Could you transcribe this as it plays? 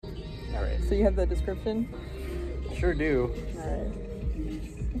right. So you have the description? Sure do.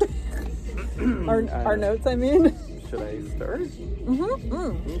 All right. Our notes, I mean. Should I start?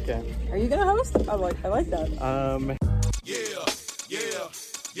 Mm-hmm. Okay. Are you gonna host? I like that.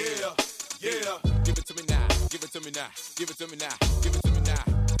 Yeah. Give it to me now. Give it to me now. Give it to me now. Give it to me now.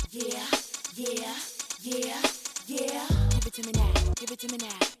 Yeah. Give it to me now. Give it to me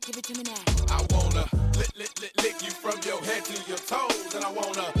now. Give it to me now. I wanna lick you from your head to your toes, and I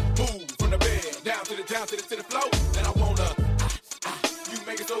wanna move from the bed down to the floor, and I wanna you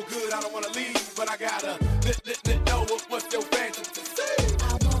make it so good I don't wanna leave, but I gotta know what's your fantasy.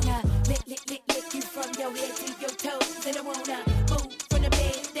 I wanna lick you from your head to your toes, and I wanna move from the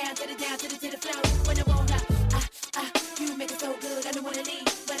bed down to the floor, when I wanna you make it so good I don't wanna leave,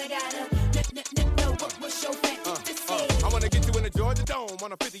 but I gotta know what's your fantasy. I wanna get you in the Georgia Dome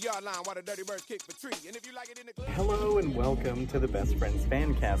on a 50-yard line while the Dirty Birds kick the tree. And if you like it in the club. Hello and welcome to the Best Friends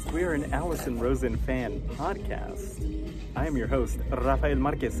Fancast. We are an Allison Rosen fan podcast. I am your host, Rafael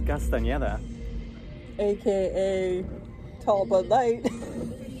Marquez Castañeda. AKA Tall Bud Light.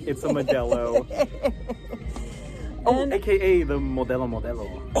 It's a Modelo. And- AKA the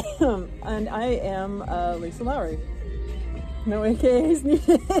Modelo. And I am Lisa Lowry. No AKAs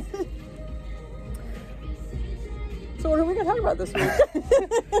needed. So what are we going to talk about this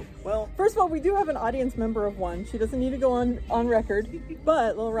week? Well, first of all, we do have an audience member of one. She doesn't need to go on record,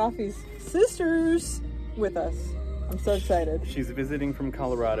 but Lil Rafi's sister's with us. I'm so excited. she's visiting from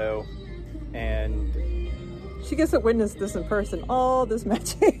Colorado, and She gets to witness this in person. All this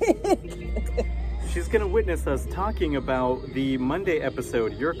magic. she's going to witness us talking about the Monday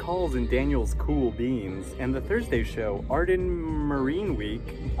episode, Your Calls and Daniel's Cool Beans, and the Thursday show, Arden Marine Week.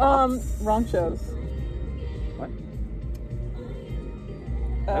 Wrong shows. What?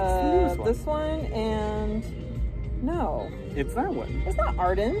 That's the newest one. This one and no, It's that one. it's not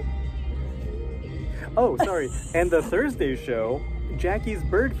Arden. Oh, sorry. And the Thursday show, Jackie's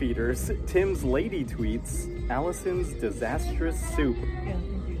Bird Feeders, Tim's Lady Tweets, Allison's Disastrous Soup.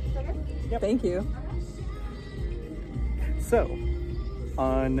 Thank you. So,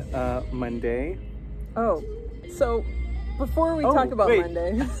 on Monday... Oh, so before we talk about wait.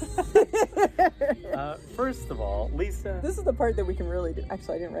 Monday, first of all, Lisa... this is the part that we can really do.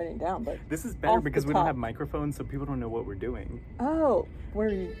 Actually, I didn't write it down, but This is better off because the we don't top. have microphones, so people don't know what we're doing. Oh, what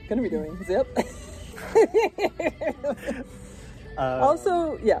are you going to be doing? Zip? Uh,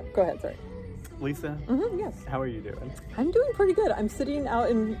 Also, yeah, go ahead, sorry. Lisa, Yes. how are you doing? I'm doing pretty good. I'm sitting out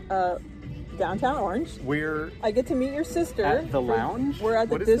in downtown Orange. We're I get to meet your sister. at the lounge. We're at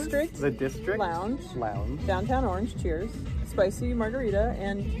the What is this? District The District Lounge. Lounge. Downtown Orange, cheers. Spicy margarita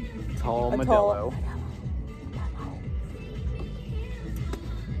and Tall a Modelo. tall...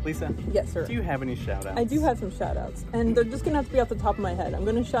 Lisa, Yes, sir. do you have any shout-outs? I do have some shout outs, and they're just gonna have to be off the top of my head. I'm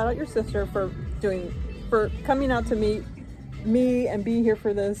gonna shout out your sister for coming out to meet me and be here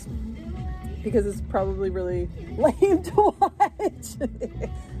for this, because it's probably really lame to watch.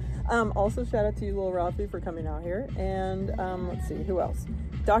 Also shout out to you, Lil Rafi, for coming out here, and let's see, who else?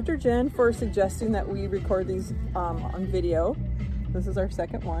 Dr. Jen for suggesting that we record these on video. This is our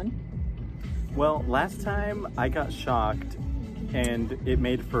second one. Well, last time I got shocked, and it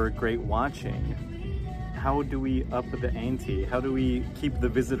made for great watching. How do we up the ante? How do we keep the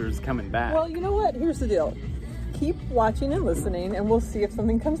visitors coming back? Well, you know what? Here's the deal. Keep watching and listening, and we'll see if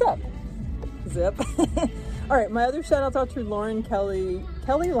something comes up. Zip. All right, my other shout-outs out to Lauren Kelly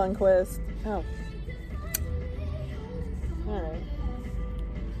Lundquist. Oh. All right.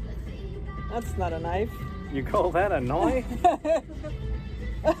 That's not a knife. You call that a knife?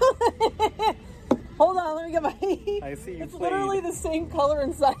 Hold on, let me get my... I see you It's played. literally the same color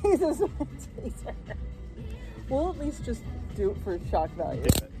and size as my taser. We'll at least just do it for shock value.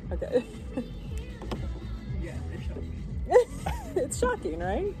 Okay. It's shocking,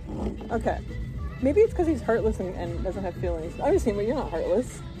 right? Okay. Maybe it's because he's heartless and doesn't have feelings. I'm just saying, but you're not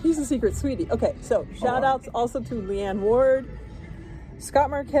heartless. He's a secret sweetie. Okay, so shout outs also to Leanne Ward, Scott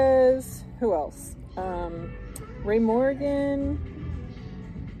Marquez, who else? Ray Morgan,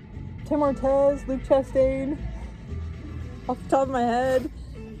 Tim Ortez, Luke Chastain, off the top of my head.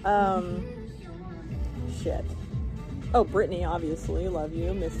 Shit. Oh, Brittany, obviously. Love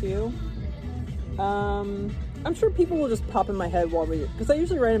you. Miss you. I'm sure people will just pop in my head because I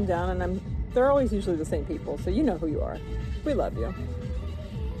usually write them down, and they're always usually the same people, so you know who you are. We love you.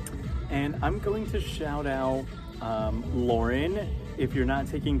 And I'm going to shout out Lauren, if you're not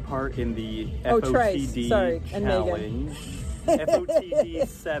taking part in the Trace. FOTD Sorry, and challenge. FOTD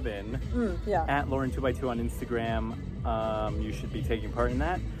 7 Yeah. at Lauren2x2 on Instagram. You should be taking part in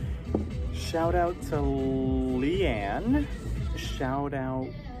that. Shout out to Leanne. Shout out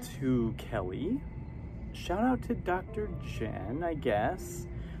to Kelly. Shout out to Dr. Jen, I guess.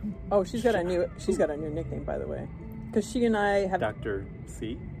 Oh, she's got a new nickname, by the way, because she and I have. Dr.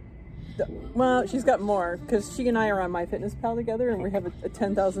 C. Well, she's got more because she and I are on MyFitnessPal together, and we have a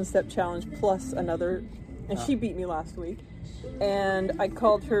 10,000 step challenge plus another. And she beat me last week, and I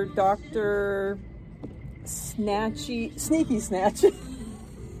called her Dr. Sneaky Snatch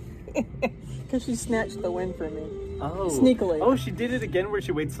because she snatched the win from me. Oh. Sneakily. Oh, she did it again where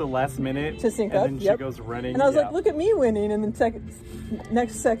she waits till the last minute to sync and up. then Yep. she goes running. And I was like, look at me winning. And then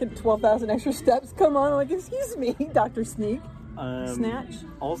next second, 12,000 extra steps. Come on. I'm like, excuse me, Dr. Sneak. Snatch.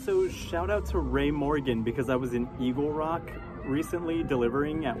 Also, shout out to Ray Morgan because I was in Eagle Rock recently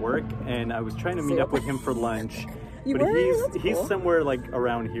delivering at work and I was trying to meet up with him for lunch. You but were? That's he's cool. somewhere like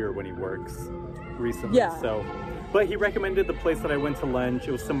around here when he works recently. Yeah. So, but he recommended the place that I went to lunch.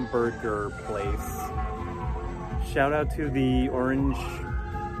 It was some burger place. Shout out to the Orange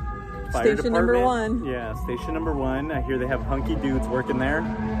Fire Station Department. number 1. Yeah, station number 1. I hear they have hunky dudes working there.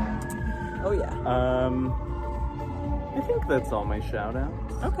 Oh, yeah. I think that's all my shout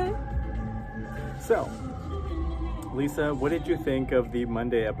outs. Okay. So, Lisa, what did you think of the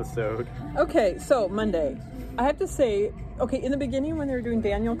Monday episode? Okay, so Monday. I have to say, okay, in the beginning when they were doing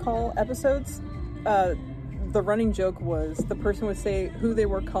Daniel Call episodes, the running joke was the person would say who they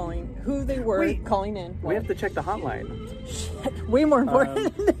were calling in. We have to check the hotline Shit, way more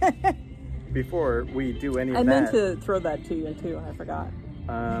important. before we do any of I that. meant to throw that to you too, and I forgot.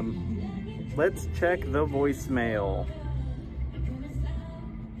 Let's check the voicemail.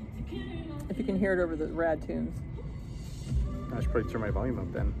 If you can hear it over the rad tunes. I should probably turn my volume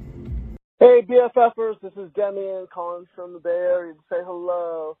up then. Hey, BFFers, this is Demian calling from the Bay Area to say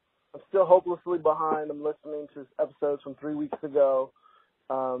hello. I'm still hopelessly behind. I'm listening to episodes from 3 weeks ago,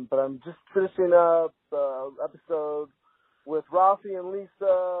 but I'm just finishing up the episode with Rafi and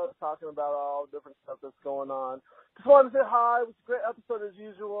Lisa, talking about all the different stuff that's going on. Just wanted to say hi. It was a great episode as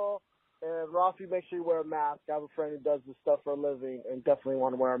usual. And Rafi, make sure you wear a mask. I have a friend who does this stuff for a living and definitely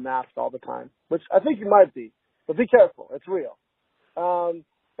want to wear a mask all the time, which I think you might be. But be careful. It's real.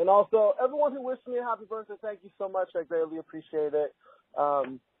 And also, everyone who wished me a happy birthday, thank you so much. I greatly appreciate it.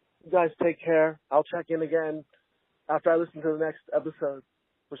 You guys take care. I'll check in again after I listen to the next episode,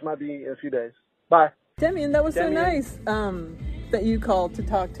 which might be in a few days. Bye. Demian, that was so Demian. nice that you called to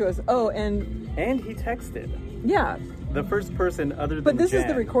talk to us. Oh, and he texted. yeah. The first person other than But this is Jen.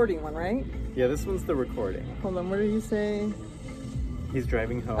 the recording one, right? Yeah, this one's the recording. Hold on, what did you say? He's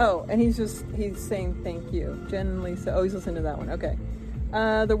driving home. Oh, and he's saying thank you. Jen and Lisa. Oh, he's listening to that one. Okay.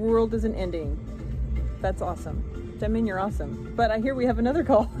 The world isn't ending. That's awesome. Demian, you're awesome. But I hear we have another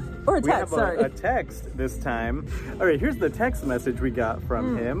call. Or a We text, have sorry. a text this time. All right, here's the text message we got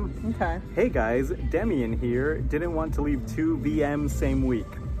from him. Okay. Hey guys, Demian here. Didn't want to leave 2 VMs same week.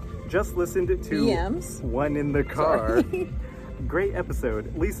 Just listened to VMs? one in the car. Sorry. Great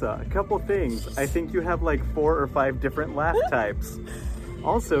episode. Lisa, a couple things. I think you have like 4 or 5 different laugh types.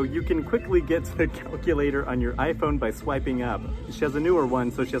 Also, you can quickly get to the calculator on your iPhone by swiping up. She has a newer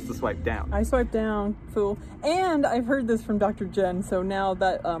one, so she has to swipe down. I swiped down, fool. And I've heard this from Dr. Jen, so now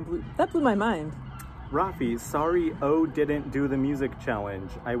that blew my mind. Rafi, sorry O didn't do the music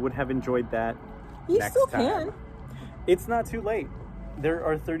challenge. I would have enjoyed that You next still time. can. It's not too late. There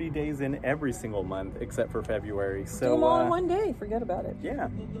are 30 days in every single month except for February. So Do them all in one day. Forget about it. yeah,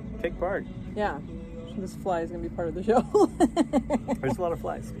 take part. Yeah. This fly is going to be part of the show. There's a lot of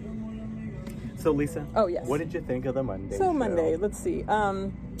flies. So Lisa, Oh, yes. what did you think of the Monday So show? Monday, let's see.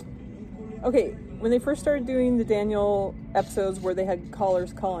 Okay, when they first started doing the Daniel episodes where they had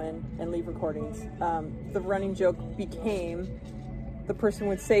callers call in and leave recordings, the running joke became the person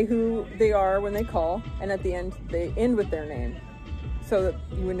would say who they are when they call, and at the end they end with their name, so that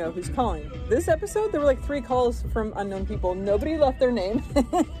you would know who's calling. This episode, there were like 3 calls from unknown people. Nobody left their name,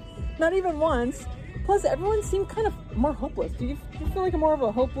 not even once. Plus, everyone seemed kind of more hopeless. Do you feel like more of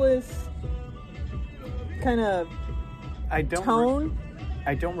a hopeless kind of tone?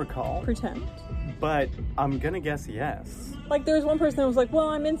 I don't recall, Pretend. but I'm gonna guess yes. Like there was one person that was like, well,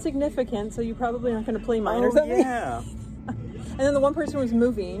 I'm insignificant, so you're probably not going to play mine or something. Yeah. And then the one person was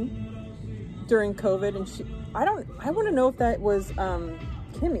moving during COVID, and I want to know if that was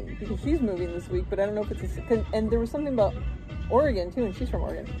Kimmy, because she's moving this week, but I don't know if it's and there was something about Oregon too, and she's from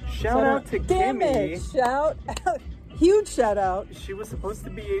Oregon. Shout out to Damn Kimmy. it! Shout out. Huge shout out. She was supposed to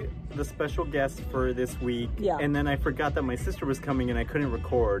be the special guest for this week, Yeah. and then I forgot that my sister was coming and I couldn't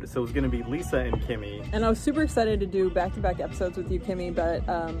record, so it was going to be Lisa and Kimmy. And I was super excited to do back-to-back episodes with you, Kimmy, but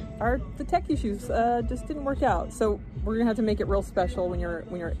the tech issues just didn't work out. So we're gonna have to make it real special when you're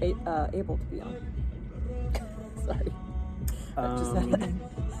able to be on. Sorry. I just said that.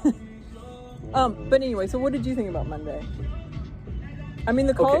 But anyway, so what did you think about Monday? I mean,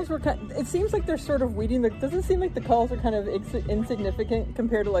 the calls were it seems like they're sort of weeding. Doesn't it seem like the calls are kind of insignificant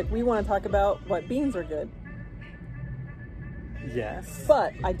compared to, like, we want to talk about what beans are good. Yes.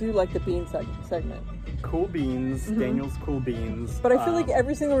 But I do like the bean segment. Cool beans, Daniel's cool beans. But I feel like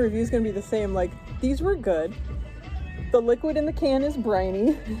every single review is going to be the same. Like, these were good. The liquid in the can is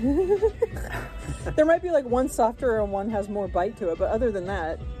briny. There might be like one softer and one has more bite to it, but other than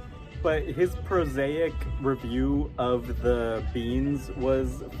that. But his prosaic review of the beans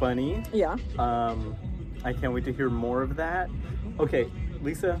was funny. Yeah. I can't wait to hear more of that. Okay,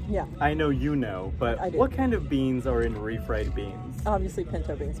 Lisa? Yeah. I know you know, but I do. What kind of beans are in refried beans? Obviously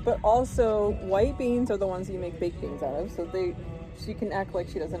pinto beans, but also white beans are the ones you make baked beans out of. So she can act like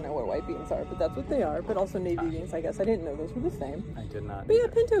she doesn't know what white beans are, but that's what they are. But also navy beans, I guess. I didn't know those were the same. I did not. But yeah,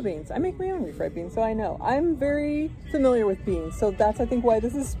 pinto beans. I make my own refried beans, so I know. I'm very familiar with beans, so that's, I think, why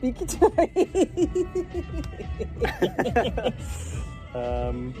this is speaking to me.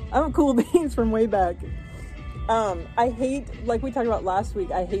 I'm cool beans from way back. I hate, like we talked about last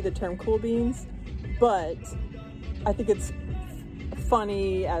week, I hate the term cool beans, but I think it's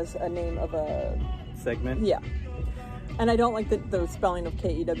funny as a name of a segment? Yeah. And I don't like the spelling of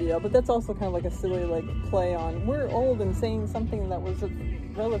K-E-W-L, but that's also kind of like a silly, like, play on, we're old and saying something that was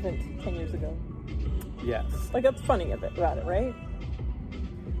relevant 10 years ago. Yes. Like, that's funny about it, right?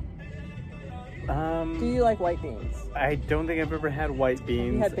 Do you like white beans? I don't think I've ever had white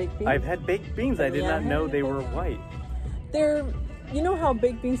beans. Have you had baked beans? I've had baked beans. I did not know they were white. They're, you know how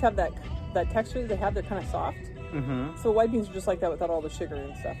baked beans have that texture they have? They're kind of soft. Mm-hmm. So white beans are just like that without all the sugar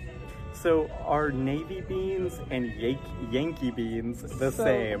and stuff. So are navy beans and Yankee beans the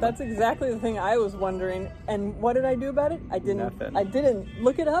same? That's exactly the thing I was wondering. And what did I do about it? I didn't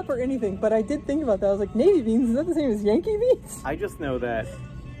look it up or anything, but I did think about that. I was like, navy beans, is that the same as Yankee beans? I just know that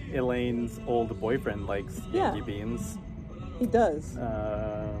Elaine's old boyfriend likes Yankee beans. He does.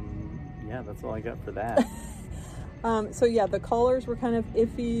 Yeah, that's all I got for that. So yeah, the colors were kind of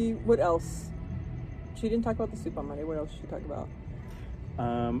iffy. What else? She didn't talk about the soup on Monday. What else did she talk about?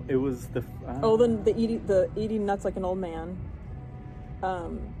 It was the the eating nuts like an old man.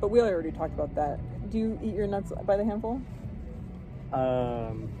 But we already talked about that. Do you eat your nuts by the handful?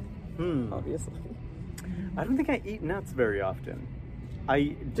 Obviously. I don't think I eat nuts very often.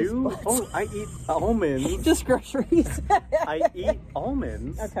 I do. I eat almonds. Just groceries. I eat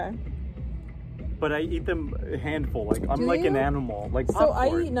almonds. Okay. But I eat them a handful. Like I'm like an animal. Like popcorn. So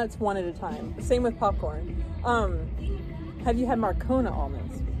I eat nuts one at a time. Same with popcorn. Have you had Marcona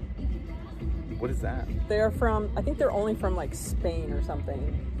almonds? What is that? They are from, I think they're only from like Spain or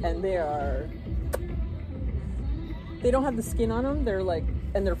something. And they don't have the skin on them. They're like,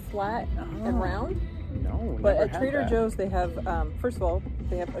 and they're flat and round. No, but never at had Trader that. Joe's they have, first of all,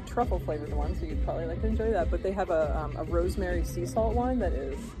 they have a truffle flavored one, so you'd probably like to enjoy that. But they have a rosemary sea salt one that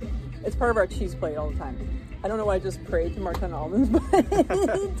it's part of our cheese plate all the time. I don't know why I just prayed to Marcona almonds, but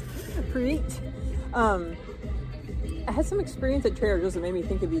preach. I had some experience at Trader Joe's that made me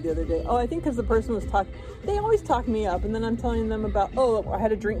think of you the other day. Oh, I think because the person was they always talk me up, and then I'm telling them about, I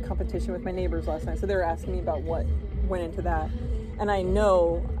had a drink competition with my neighbors last night, so they were asking me about what went into that. And I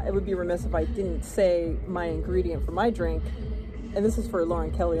know it would be remiss if I didn't say my ingredient for my drink, and this is for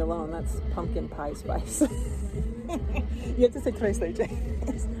Lauren Kelly alone, that's pumpkin pie spice. You have to say tres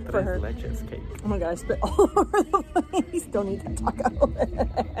leches for her. Tres leches cake. Oh my god, I spit all over the place. Don't eat that taco.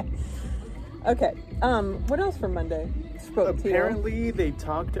 Okay, what else from Monday? Apparently they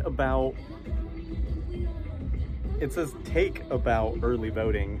talked about, it says take about early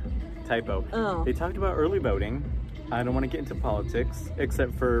voting, typo. Oh. They talked about early voting. I don't want to get into politics,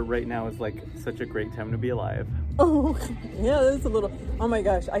 except for right now is like such a great time to be alive. Oh, yeah, that's a little, oh my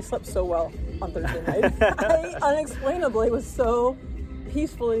gosh, I slept so well on Thursday night. I unexplainably was so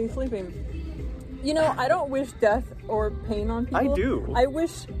peacefully sleeping. You know, I don't wish death or pain on people. I do. I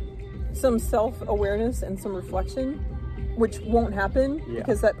wish some self-awareness and some reflection, which won't happen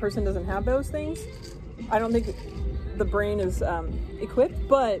because that person doesn't have those things. I don't think the brain is equipped,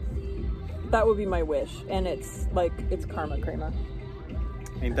 but that would be my wish. And it's like, it's karma crema.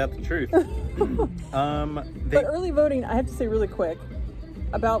 Ain't that the truth? But early voting, I have to say really quick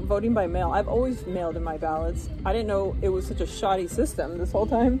about voting by mail. I've always mailed in my ballots. I didn't know it was such a shoddy system this whole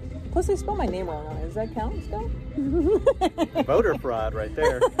time. Plus, they spelled my name wrong on it. Does that count still? Voter fraud right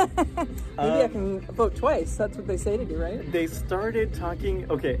there. Maybe I can vote twice. That's what they say to do, right? They started talking,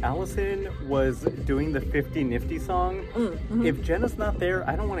 okay, Allison was doing the 50 Nifty song. Mm-hmm. If Jenna's not there,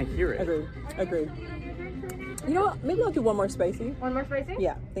 I don't want to hear it. Agreed. You know what? Maybe I'll do one more spicy. One more spicy?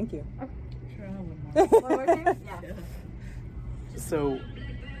 Yeah, thank you. Okay. One more thing? Yeah. So,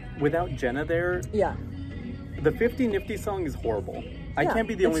 without Jenna there, Yeah. the 50 Nifty song is horrible. I Yeah, can't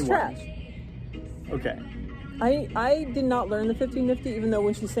be the only it's one. trash. Okay. I did not learn the 50 Nifty, even though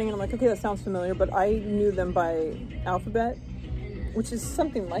when she's singing, I'm like, okay, that sounds familiar, but I knew them by alphabet, which is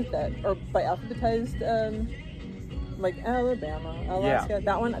something like that, or by alphabetized, like Alabama, Alaska. Yeah.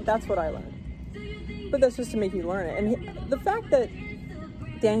 That one, that's what I learned. But that's just to make you learn it. And the fact that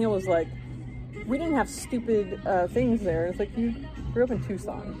Daniel was like, we didn't have stupid things there. It's like, you grew up in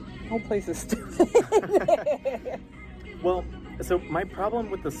Tucson. The whole place is stupid. Well, so my problem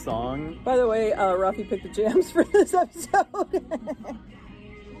with the song... By the way, Rafi picked the jams for this episode.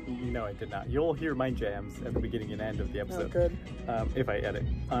 No, I did not. You'll hear my jams at the beginning and end of the episode. good. If I edit.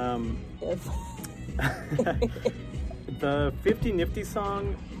 If. The 50 Nifty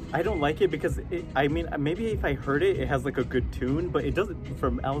song, I don't like it because, maybe if I heard it, it has like a good tune, but it doesn't,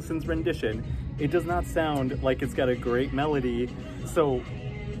 from Allison's rendition, it does not sound like it's got a great melody. So,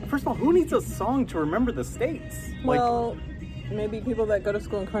 first of all, who needs a song to remember the states? Well, maybe people that go to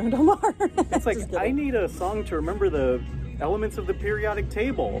school in Corona Del Mar. It's like, Just kidding. I need a song to remember the elements of the periodic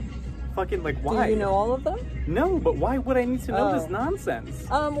table. Fucking, like, why? Do you know all of them? No, but why would I need to know this Oh. nonsense?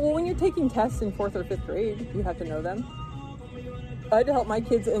 Well, when you're taking tests in 4th or 5th grade, you have to know them. I had to help my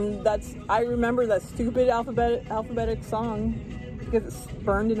kids, and I remember that stupid alphabetic song because it's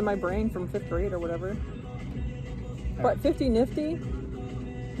burned into my brain from 5th grade or whatever. But 50 Nifty,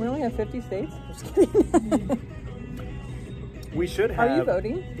 we only have 50 states. Just kidding. We should have... Are you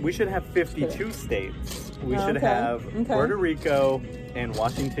voting? We should have 52 states. We should Okay, have okay. Puerto Rico and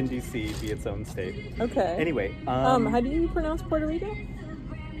Washington, D.C. be its own state. Okay. Anyway, how do you pronounce Puerto Rico?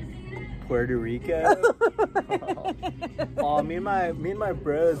 Puerto Rico? Oh, me and my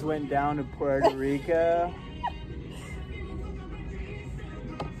bros went down to Puerto Rico.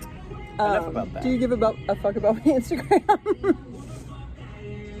 Enough about that. Do you give a fuck about my Instagram?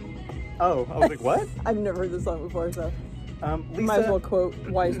 Oh, I was like, what? I've never heard this song before, so Lisa, might as well quote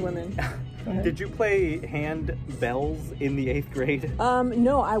wise women. did you play hand bells in the 8th grade?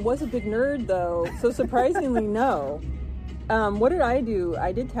 No, I was a big nerd though, so surprisingly no. What did I do?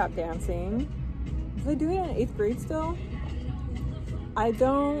 I did tap dancing. Was I doing it in 8th grade still? I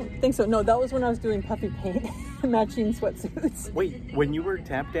don't think so. No, that was when I was doing puffy paint, matching sweatsuits. Wait, when you were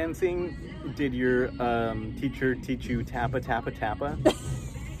tap dancing, did your teacher teach you tappa tappa tappa?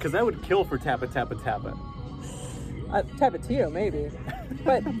 Because I would kill for tappa tappa tappa. Tapatio, maybe.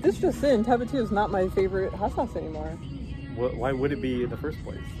 But this just in, Tapatio is not my favorite hot sauce anymore. Why would it be in the first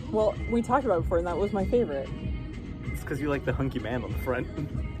place? Well, we talked about it before, and that was my favorite. It's because you like the hunky man on the front.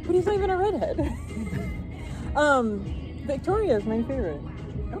 But he's not even a redhead. Victoria is my favorite.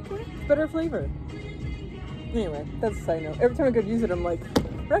 Okay. It's better flavor. Anyway, that's a side note. Every time I go to use it, I'm like,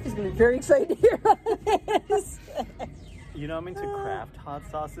 Ref is going to be very excited to hear about this. You know, I'm into craft hot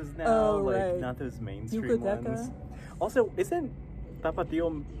sauces now, Oh, like right. not those mainstream Yucateca. ones. Also, isn't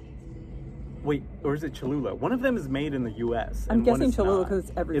Tapatio... Wait, or is it Cholula? One of them is made in the U.S. I'm and one guessing is Cholula not. 'cause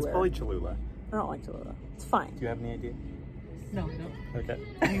it's everywhere. It's probably Cholula. I don't like Cholula. It's fine. Do you have any idea? No. Okay.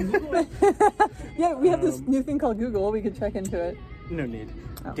 Yeah, we have this new thing called Google. We could check into it. No need.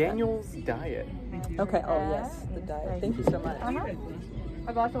 Okay. Daniel's Diet. Okay. Oh, yes. The diet. Thank you so much.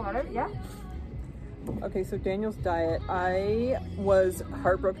 A glass of water, yeah? Okay, so Daniel's Diet. I was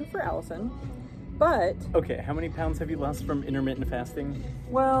heartbroken for Allison, but, Okay, how many pounds have you lost from intermittent fasting?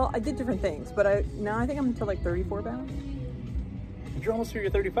 well, I did different things, but now I think I'm to like 34 pounds. You're almost to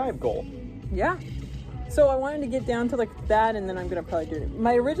your 35 goal. Yeah. So I wanted to get down to like that, and then I'm gonna probably do it.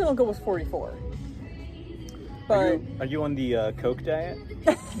 My original goal was 44. But Are you on the Coke diet?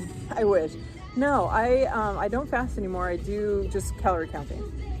 I wish. No, I don't fast anymore. I do just calorie counting,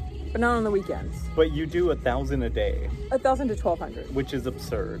 but not on the weekends. But you do 1,000 a day, 1,000 to 1,200. which is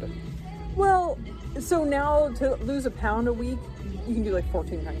absurd. Well, so now to lose a pound a week, you can do like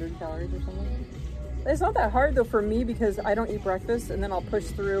 1,400 calories or something. It's not that hard though for me because I don't eat breakfast, and then I'll push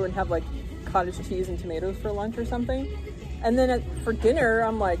through and have like cottage cheese and tomatoes for lunch or something. And then for dinner,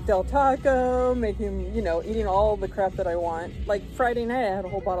 I'm like Del Taco, eating all the crap that I want. Like Friday night, I had a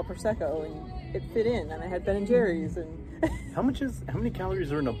whole bottle of Prosecco, and it fit in, and I had Ben & Jerry's, and How many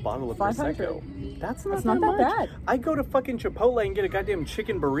calories are in a bottle of 500. Prosecco? That's not not that much. bad. I go to fucking Chipotle and get a goddamn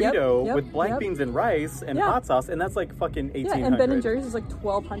chicken burrito Yep, with black yep. beans and rice and Yeah. hot sauce, and that's like fucking 1,800. yeah, and Ben & Jerry's is like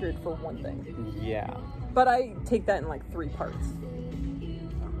 1,200 for one thing. Yeah. But I take that in like 3 parts.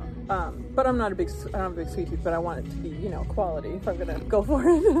 But I don't have a big sweet tooth, but I want it to be, quality if I'm gonna go for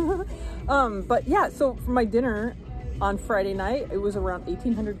it. But yeah, so for my dinner on Friday night, it was around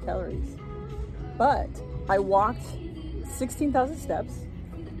 1,800 calories. But I walked 16,000 steps.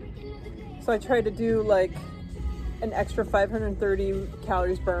 So I tried to do like an extra 530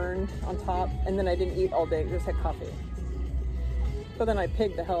 calories burned on top, and then I didn't eat all day, just had coffee. But then I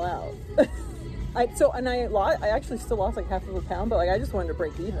pigged the hell out. I actually still lost like half of a pound, but like I just wanted to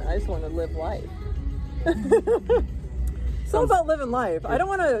break even. I just wanted to live life. It's all about living life. I don't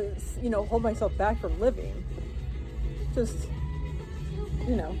want to, hold myself back from living. Just,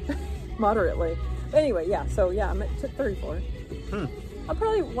 moderately. But anyway, yeah. So yeah, I'm at 34. I'll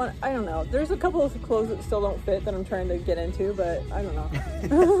probably want. I don't know. There's a couple of clothes that still don't fit that I'm trying to get into, but I don't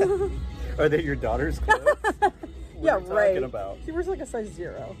know. Are they your daughter's clothes? Yeah, What are you right. talking about? She wears like a size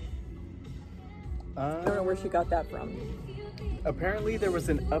 0. I don't know where she got that from. Apparently, there was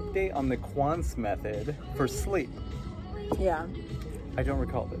an update on the Quantz method for sleep. Yeah. I don't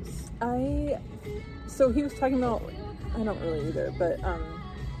recall this. So he was talking about. I don't really either, but I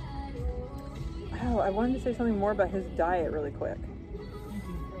wanted to say something more about his diet really quick.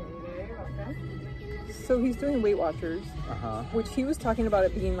 So he's doing Weight Watchers, which he was talking about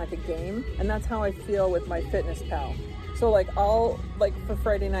it being like a game, and that's how I feel with my Fitness Pal. So like for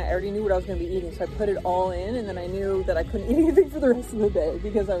Friday night, I already knew what I was going to be eating, so I put it all in, and then I knew that I couldn't eat anything for the rest of the day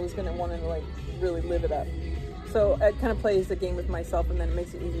because I was going to want to like really live it up. So it kind of plays the game with myself, and then it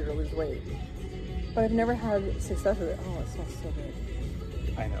makes it easier to lose weight. But I've never had success with it. Oh, it smells so good.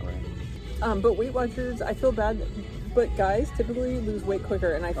 I know, right? But Weight Watchers, I feel bad. But guys typically lose weight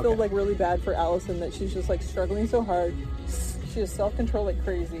quicker, and I feel like really bad for Allison that she's just like struggling so hard. She has self-control like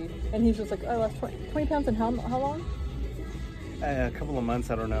crazy, and he's just like, I lost 20 pounds in how long? A couple of months,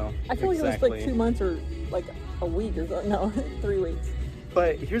 I don't know. I feel like it was like 2 months or like a week or so. No, 3 weeks.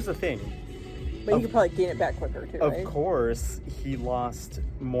 But here's the thing. But he could probably gain it back quicker too, right? Of course, he lost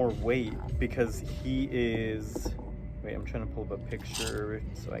more weight because he is... Wait, I'm trying to pull up a picture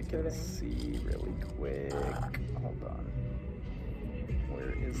so I can see really quick. Hold on.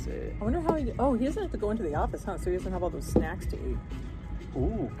 Where is it? I wonder how he doesn't have to go into the office, huh? So he doesn't have all those snacks to eat.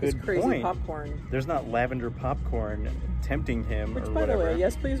 Ooh, good His crazy point. popcorn. There's not lavender popcorn tempting him Which, or by whatever. the way,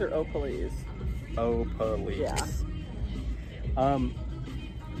 yes please or oh please? Oh, please. Yeah.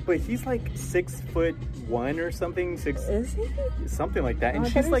 But he's like 6'1" or something. Is he? Something like that. Oh, And I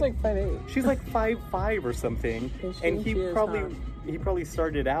she's thought he was like 5'8". she's like 5'5" or something. Is she? And She is, he probably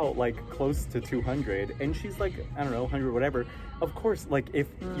started out like close to 200, and she's like, I don't know, 100 whatever. Of course, like if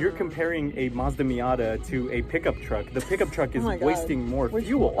you're comparing a Mazda Miata to a pickup truck, the pickup truck is Oh my God. wasting more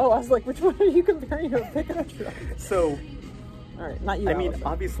fuel. Oh, I was like, which one are you comparing to a pickup truck? So All right, not you. I mean, Allison.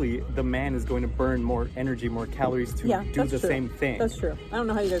 obviously, the man is going to burn more energy, more calories to do that's the true. same thing. That's true. I don't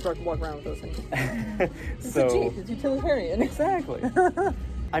know how you guys walk around with those things. It's So a Jeep. It's utilitarian. exactly.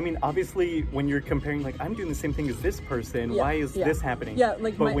 I mean, obviously, when you're comparing, like, I'm doing the same thing as this person. Yeah, Why is yeah. this happening? Yeah,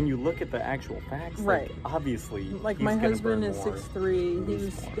 like but my- when you look at the actual facts, Right. like, obviously, Like he's my gonna husband burn is more.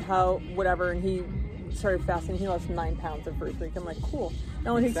 6'3". And he started fasting. He lost 9 pounds the first week. I'm like, cool. It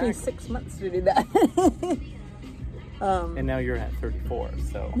only takes me Exactly. 6 months to do that. And now you're at 34,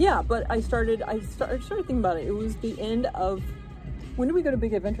 so. Yeah, but I started thinking about it. It was the end of, when did we go to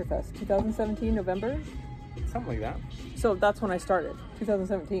Big Adventure Fest? 2017, November? Something like that. So that's when I started,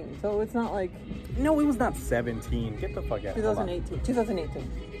 2017. So it's not like No, it was not 17. Get the fuck out. Hold on.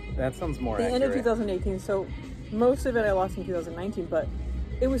 2018. That sounds more The accurate. end of 2018. So most of it I lost in 2019, but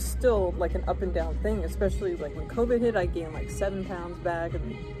it was still like an up and down thing, especially like when COVID hit, I gained like 7 pounds back,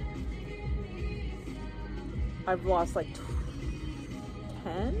 and I've lost like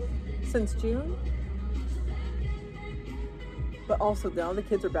 10 since June. But also now the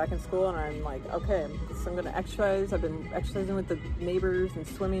kids are back in school, and I'm like, okay, so I'm gonna exercise. I've been exercising with the neighbors and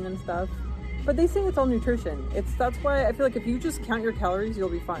swimming and stuff. But they say it's all nutrition. That's why I feel like if you just count your calories, you'll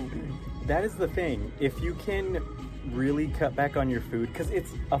be fine. That is the thing. If you can really cut back on your food, because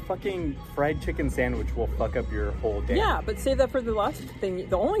it's a fucking fried chicken sandwich will fuck up your whole day. Yeah, but save that for the last thing,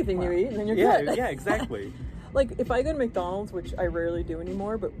 the only thing you eat, and then you're Yeah, good. yeah, exactly. Like, if I go to McDonald's, which I rarely do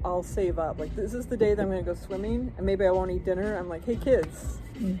anymore, but I'll save up. Like, this is the day that I'm going to go swimming, and maybe I won't eat dinner. I'm like, hey, kids,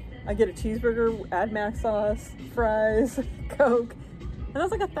 I get a cheeseburger, add mac sauce, fries, Coke, and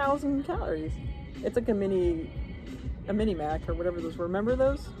that's like 1,000 calories. It's like a mini Mac or whatever those were. Remember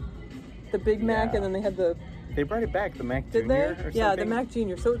those? The Big Mac, Yeah. and then they had the... They brought it back, the Mac Did Junior they? or something. Yeah, the Mac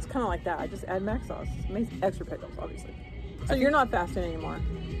Junior. So it's kind of like that. I just add mac sauce. Makes extra pickles, obviously. So you're not fasting anymore.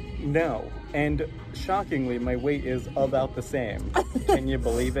 No. And shockingly, my weight is about the same. Can you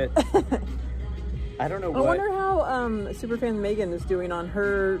believe it? I don't know I what. wonder how Superfan Megan is doing on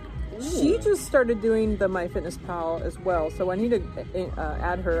her. She just started doing the MyFitnessPal as well, so I need to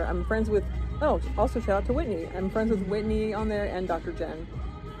add her. I'm friends with. Oh, also shout out to Whitney. I'm friends with Whitney on there and Dr. Jen,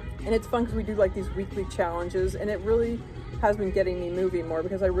 and it's fun because we do like these weekly challenges, and it really has been getting me moving more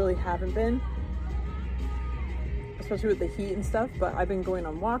because I really haven't been. especially with the heat and stuff, but I've been going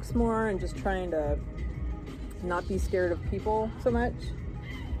on walks more and just trying to not be scared of people so much.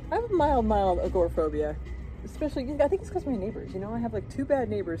 I have mild agoraphobia. Especially, I think it's because of my neighbors. You know, I have like 2 bad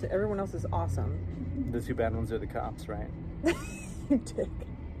neighbors. Everyone else is awesome. The 2 bad ones are the cops, right? You dick.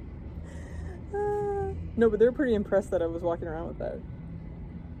 No, but they're pretty impressed that I was walking around with that.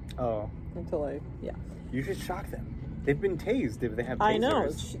 Oh. Yeah. You should shock them. They've been tased if they have tasers. I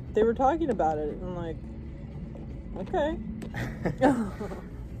know. They were talking about it. And I'm like, okay.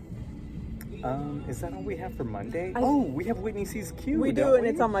 Is that all we have for Monday? We have Whitney Sees Q. We do, and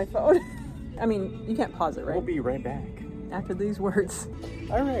it's on my phone. I mean, you can't pause it, right? We'll be right back. After these words.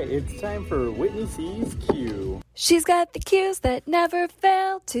 All right, it's time for Whitney Sees Q. She's got the cues that never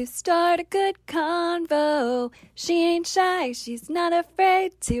fail to start a good convo. She ain't shy, she's not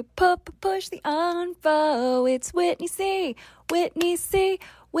afraid to push the envo. It's Whitney C, Whitney C,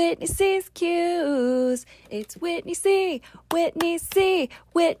 Whitney C's Q's. It's Whitney C, Whitney C,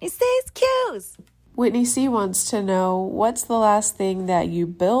 Whitney C's Q's. Whitney C wants to know, what's the last thing that you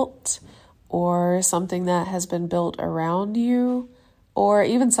built, or something that has been built around you, or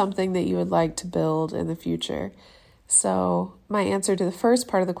even something that you would like to build in the future? So my answer to the first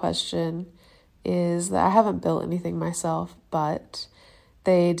part of the question is that I haven't built anything myself, but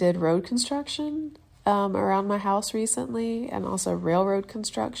they did road construction around my house recently, and also railroad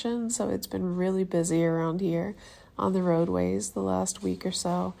construction. So it's been really busy around here on the roadways the last week or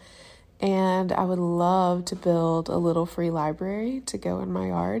so. And I would love to build a little free library to go in my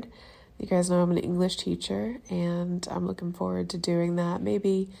yard. You guys know I'm an English teacher, and I'm looking forward to doing that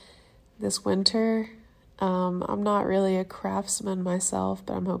maybe this winter. I'm not really a craftsman myself,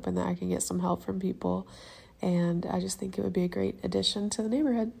 but I'm hoping that I can get some help from people, and I just think it would be a great addition to the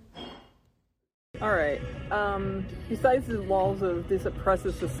neighborhood. All right. Besides the walls of this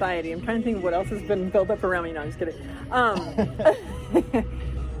oppressive society, I'm trying to think of what else has been built up around me. No, I'm just kidding.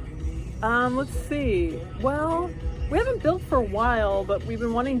 Let's see. Well, we haven't built for a while, but we've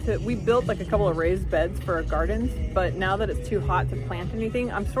been wanting to. We built like a couple of raised beds for our gardens, but now that it's too hot to plant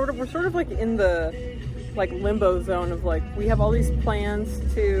anything, we're sort of like in the like limbo zone of like, we have all these plans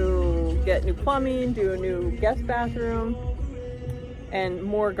to get new plumbing, do a new guest bathroom, and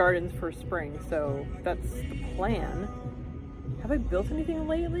more gardens for spring. So that's the plan. Have I built anything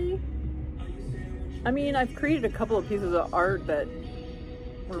lately? I mean, I've created a couple of pieces of art that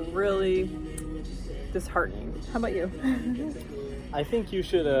were really disheartening. How about you? I think you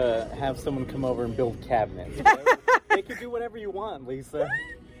should have someone come over and build cabinets. Right? They can do whatever you want, Lisa.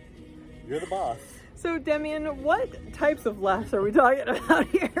 You're the boss. So, Demian, what types of laughs are we talking about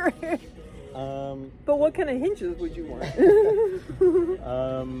here? But what kind of hinges would you want?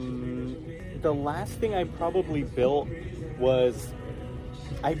 The last thing I probably built was,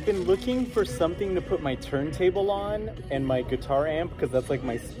 I've been looking for something to put my turntable on and my guitar amp, because that's like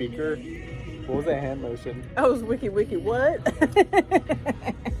my speaker. What was that hand motion? I was wiki what?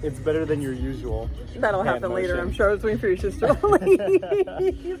 It's better than your usual. That'll happen later, I'm sure. I was waiting for your sister to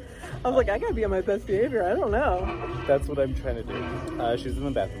leave. I was like, I gotta be on my best behavior. I don't know. That's what I'm trying to do. She's in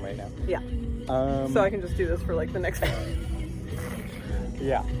the bathroom right now. Yeah. So I can just do this for like the next.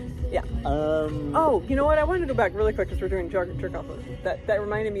 Yeah. Yeah. Oh, you know what? I wanted to go back really quick because we're doing jerk off. That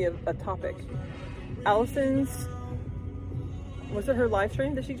reminded me of a topic. Allison's. Was it her live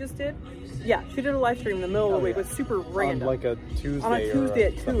stream that she just did? Yeah, she did a live stream in the middle of the week. It was super random. On like a Tuesday. On a Tuesday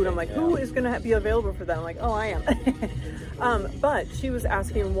at 2, and I'm like, who is going to be available for that? I'm like, oh, I am. But she was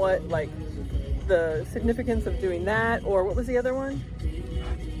asking what, like, the significance of doing that, or what was the other one?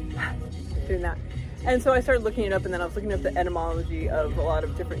 Doing that. And so I started looking it up, and then I was looking up the etymology of a lot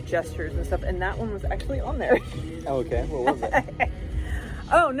of different gestures and stuff, and that one was actually on there. Oh, okay. What was it?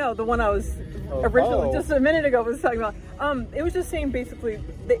 Oh, no, the one I was originally, just a minute ago, was talking about. It was just saying basically,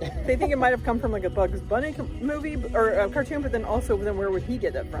 they think it might have come from like a Bugs Bunny movie or a cartoon, but then also, then where would he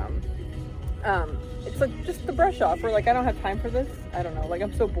get that from? It's like just the brush off, or like, I don't have time for this. I don't know, like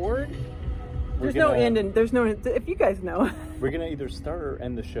I'm so bored. There's no end, and there's no, if you guys know. We're going to either start or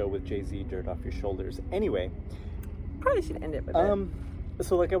end the show with Jay-Z, Dirt Off Your Shoulders. Anyway. Probably should end it with it.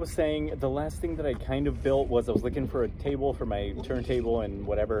 So like I was saying, the last thing that I kind of built was I was looking for a table for my turntable and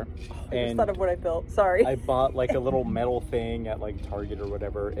whatever. I just thought of what I built. Sorry. I bought like a little metal thing at like Target or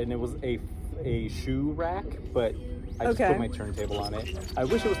whatever, and it was a shoe rack, but I just put my turntable on it. I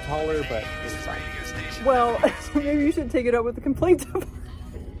wish it was taller, but it was fine. Well, maybe you should take it up with the complaint department.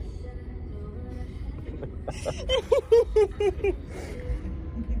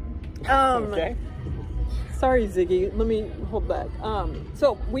 Okay. Sorry, Ziggy. Let me hold back.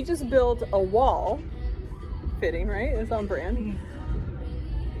 So we just built a wall fitting, right? It's on brand.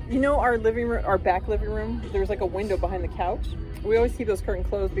 You know our living room, our back living room, there's like a window behind the couch. We always keep those curtains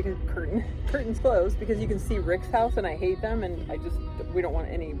closed because you can see Rick's house, and I hate them, and we don't want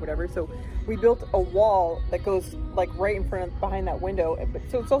any whatever. So we built a wall that goes like right in front of behind that window.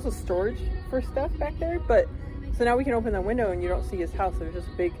 So it's also storage for stuff back there. But so now we can open that window and you don't see his house. There's just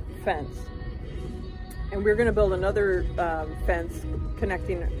a big fence. And we're going to build another fence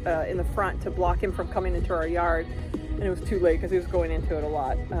connecting in the front to block him from coming into our yard. And it was too late because he was going into it a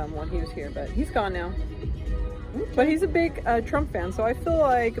lot when he was here. But he's gone now. Okay. But he's a big Trump fan, so I feel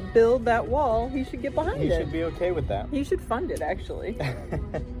like build that wall. He should get behind it. He should be okay with that. He should fund it, actually.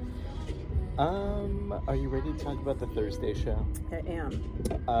 Are you ready to talk about the Thursday show? I am.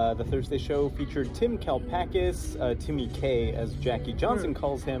 The Thursday show featured Tim Kalpakis, Timmy K, as Jackie Johnson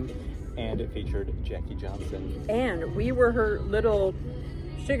calls him, and it featured Jackie Johnson. And we were her little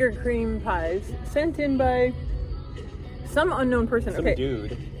sugar cream pies sent in by some unknown person. Some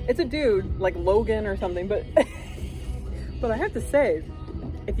dude. It's a dude, like Logan or something, but but I have to say,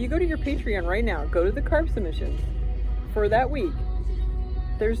 if you go to your Patreon right now, go to the carb submissions for that week,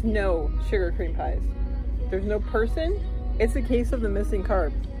 there's no sugar cream pies. There's no person. It's a case of the missing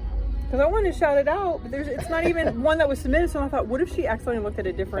carb. Because I wanted to shout it out, but it's not even one that was submitted, so I thought, what if she accidentally looked at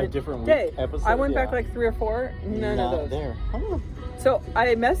a different day? Episode, I went back like 3 or 4, none of those. There. Huh. So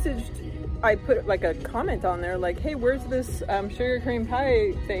I put like a comment on there like, hey, where's this sugar cream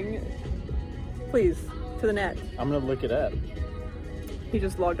pie thing? Please, to the net. I'm going to look it up. He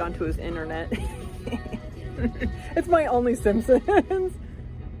just logged onto his internet. It's my only Simpsons. I don't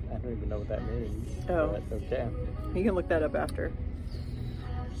even know what that means. Oh. But okay. You can look that up after.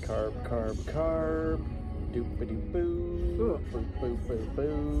 Carb. Doop-a-doo-boo.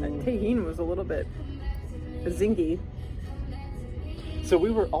 Boo-boo-boo-boo. That tahini was a little bit zingy. So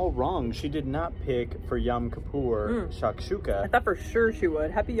we were all wrong. She did not pick for Yom Kippur shakshuka. I thought for sure she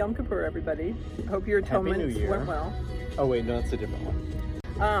would. Happy Yom Kippur, everybody. I hope your atonement went well. Oh wait, no, that's a different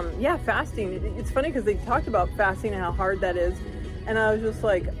one. Yeah, fasting. It's funny because they talked about fasting and how hard that is. And I was just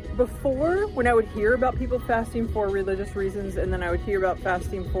like, before, when I would hear about people fasting for religious reasons, and then I would hear about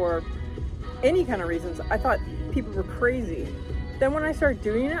fasting for any kind of reasons, I thought people were crazy. Then when I started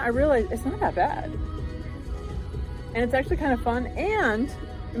doing it, I realized it's not that bad. And it's actually kind of fun, and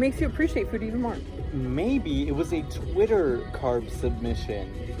it makes you appreciate food even more. Maybe it was a Twitter carb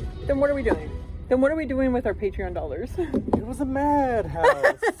submission. Then what are we doing? Then what are we doing with our Patreon dollars? It was a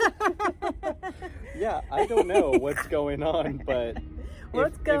madhouse. Yeah, I don't know what's going on, but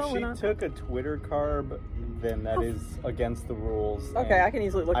if she took a Twitter carb, then that is against the rules. Okay, I can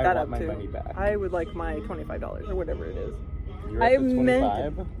easily look that up too. I want my money back. I would like my $25 or whatever it is. You're at the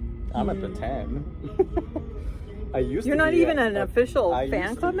 25? I'm at the 10. I used You're to not be even an official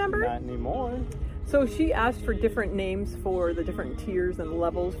fan club member? Not anymore. So she asked for different names for the different tiers and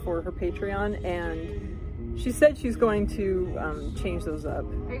levels for her Patreon, and she said she's going to change those up.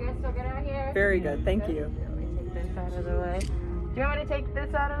 Are you guys still good out here? Very good, thank you. Let me take this out of the way. Do you want me to take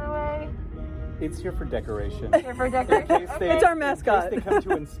this out of the way? It's here for decoration. Here for decoration. Okay. It's our mascot. In case they come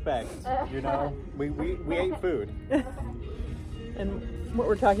to inspect, you know, we ate food. And what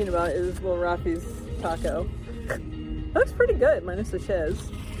we're talking about is Lil Rafi's taco. Looks pretty good, minus the shiz.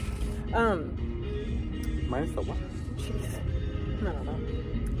 Minus the what? Jeez. I don't know.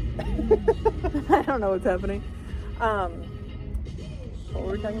 I don't know what's happening. What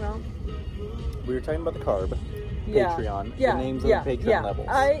were we talking about? We were talking about the carb. Patreon. Yeah. The names of the Patreon levels.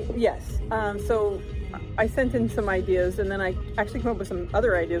 Yes. So I sent in some ideas, and then I actually came up with some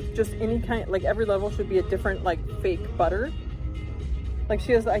other ideas. Just any kind, like every level should be a different, like, fake butter. Like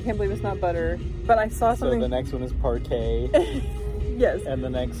she has, I can't believe it's not butter. But I saw something. So the next one is parquet. Yes. And the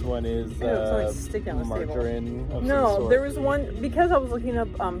next one is margarine of some sort. There was one, because I was looking up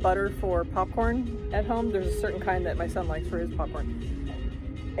butter for popcorn at home. There's a certain kind that my son likes for his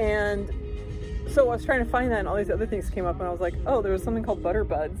popcorn. And so I was trying to find that, and all these other things came up, and I was like, oh, there was something called Butter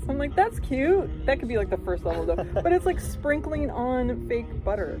Buds. I'm like, that's cute. That could be like the first level though. But it's like sprinkling on fake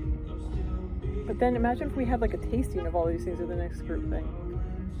butter. But then imagine if we had like a tasting of all these things at the next group thing.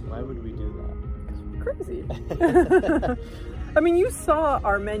 Why would we do that? Because we're crazy. I mean, you saw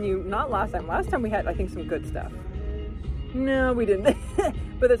our menu, not last time. Last time we had, I think, some good stuff. No, we didn't.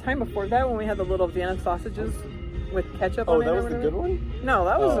 But the time before that, when we had the little Vienna sausages with ketchup on it. Oh, that was the good one? No,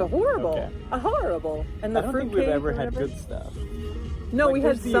 that was horrible. Okay. Horrible. And the I don't think we've ever had good stuff. No, like, we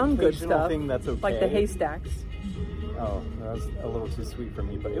had some good stuff. Thing that's okay. Like the haystacks. Oh, that was a little too sweet for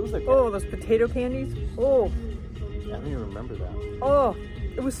me, but it was okay. Oh, those potato candies. Oh. I don't even remember that. Oh,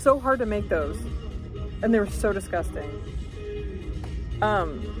 it was so hard to make those. And they were so disgusting.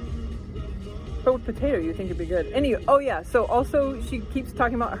 But with potato, you think it'd be good. Anyway, oh yeah. So also, she keeps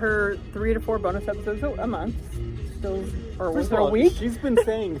talking about her 3 to 4 bonus episodes a month. Still, or was it a week? She's been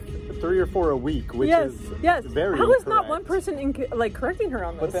saying 3 or 4 a week, which is very How is incorrect. not one person correcting her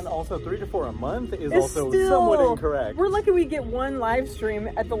on this? But then also 3 to 4 a month is It's also still, somewhat incorrect. We're lucky we get one live stream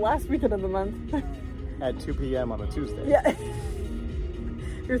at the last weekend of the month. At 2 p.m. on a Tuesday. Yeah.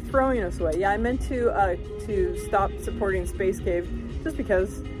 You're throwing us away. Yeah, I meant to stop supporting Space Cave just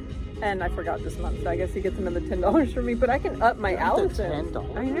because, and I forgot this month, so I guess he gets another $10 from me, but I can up my Allison.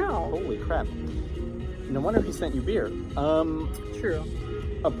 $10? I know. Holy crap. No wonder he sent you beer. True.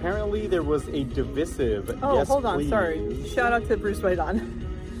 Apparently there was a divisive yes, hold on, sorry. Shout out to Bruce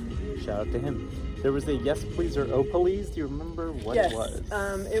Waydon. Shout out to him. There was a yes please or oh please. Do you remember what it was?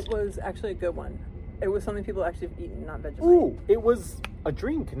 It was actually a good one. It was something people actually have eaten, not Vegemite. Ooh, it was a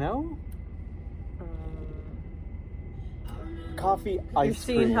drink, no? Coffee ice You've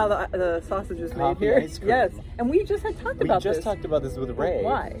seen cream. how the sausage is made Coffee here? ice cream. Yes. And we just had talked about this. We just talked about this with Ray.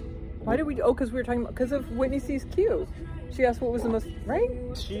 Why? Why did we? Oh, because we were talking about because of Whitney C's Q. She asked what was the most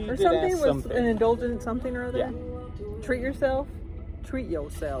She or did something ask was something. an indulgent something or other. Yeah. Treat yourself. Treat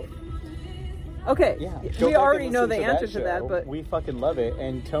yourself. Okay. Yeah. We already know the answer to that, but we fucking love it.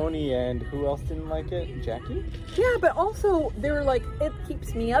 And Tony and who else didn't like it? Jackie? yeah, but also they were like, it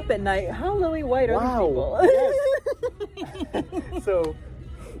keeps me up at night. How lily white are these people? Yes. So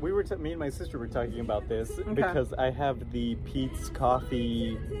we were me and my sister were talking about this because I have the Pete's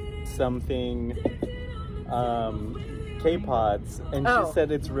Coffee something K-Pods, and she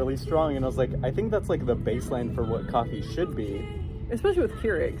said it's really strong, and I was like, I think that's like the baseline for what coffee should be. Especially with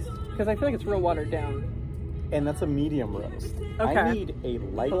Keurigs, because I feel like it's real watered down. And that's a medium roast. Okay. I need a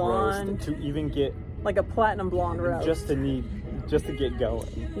light Blonde. roast to even get Like a platinum blonde roast. just to get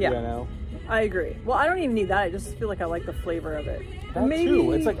going. Yeah. You know? I agree. Well, I don't even need that. I just feel like I like the flavor of it. That Maybe,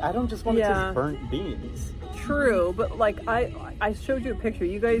 too. It's like I don't just want to taste burnt beans. True, but like I showed you a picture.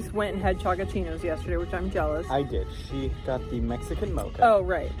 You guys went and had chocachinos yesterday, which I'm jealous. I did. She got the Mexican mocha. Oh,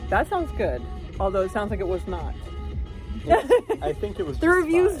 right. That sounds good. Although it sounds like it was not. I think it was The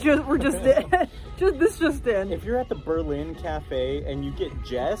reviews were just in. just in. If you're at the Berlin Cafe and you get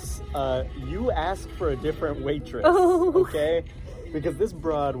Jess, you ask for a different waitress, okay? Because this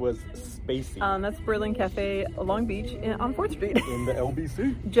broad was spacey. That's Berlin Cafe, Long Beach, on 4th Street. In the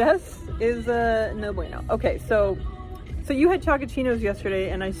LBC. Jess is no bueno. Okay, so you had chocachinos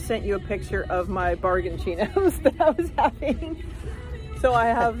yesterday, and I sent you a picture of my bargain chinos that I was having. So I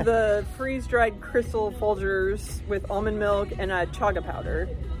have the freeze-dried Crystal Folgers with almond milk and a chaga powder.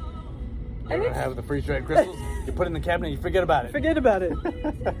 You don't have the freeze-dried crystals? You put it in the cabinet, you forget about it. Forget about it.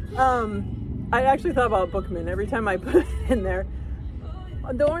 I actually thought about Bookman every time I put it in there.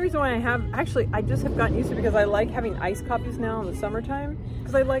 The only reason why I just have gotten used to it because I like having iced coffees now in the summertime.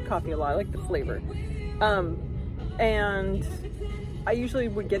 Because I like coffee a lot. I like the flavor. And I usually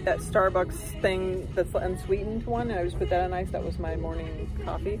would get that Starbucks thing that's the unsweetened one, and I just put that on ice. That was my morning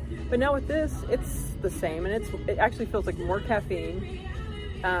coffee. But now with this, it's the same, and it actually feels like more caffeine.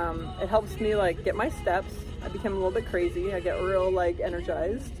 It helps me like get my steps. I become a little bit crazy. I get real like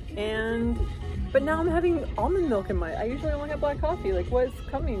energized, but now I'm having almond milk in I usually only have black coffee. Like, what is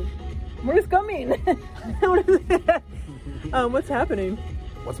coming? What is coming? What is it? What's happening?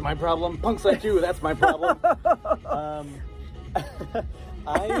 What's my problem? Punks like you, that's my problem.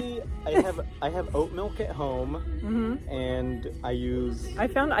 I have oat milk at home, and I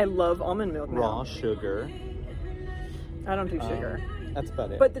found I love almond milk raw now. sugar. I don't do sugar. That's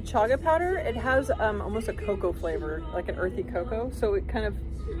about it. But the chaga powder, it has almost a cocoa flavor, like an earthy cocoa. So it kind of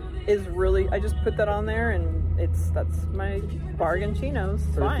is really. I just put that on there, and that's my bargain chinos.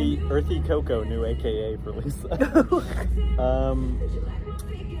 It's fine. Earthy cocoa, new AKA for Lisa.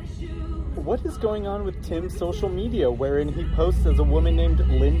 What is going on with Tim's social media, wherein he posts as a woman named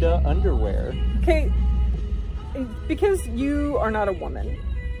Linda Underwear? Okay, because you are not a woman,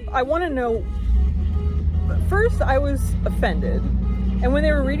 I want to know. First, I was offended. And when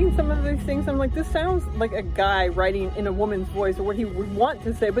they were reading some of these things, I'm like, this sounds like a guy writing in a woman's voice or what he would want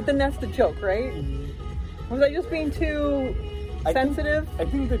to say, but then that's the joke, right? Was I just being too sensitive? I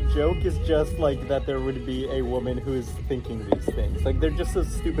think the joke is just like that there would be a woman who is thinking these things. Like, they're just so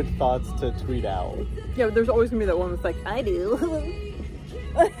stupid thoughts to tweet out. Yeah, but there's always going to be that woman that's like, I do.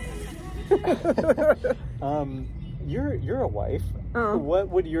 You're a wife. What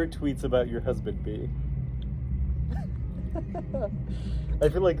would your tweets about your husband be? I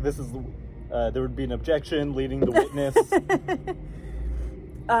feel like this is there would be an objection leading the witness.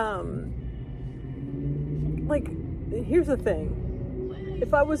 Like, here's the thing.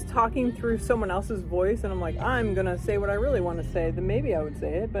 If I was talking through someone else's voice and I'm like, I'm gonna say what I really want to say, then maybe I would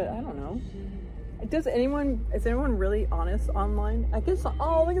say it, but I don't know. Is anyone really honest online? I guess.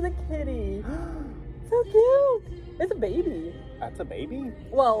 Oh, look at the kitty. So cute. It's a baby. That's a baby?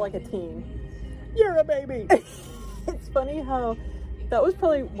 Well, like a teen. You're a baby. It's funny how that was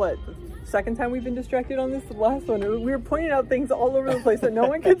probably the second time we've been distracted on this. The last one, we were pointing out things all over the place that no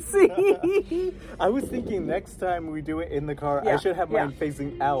one could see. I was thinking next time we do it in the car, I should have mine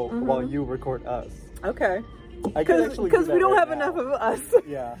facing out while you record us. Okay. Because we don't have enough of us.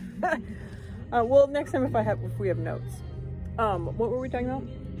 Yeah. Well, next time if we have notes. What were we talking about?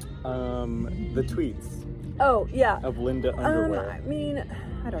 The tweets. Oh yeah. Of Linda Underwear. I mean,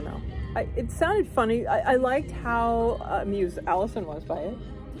 I don't know. It sounded funny. I liked how amused Allison was by it.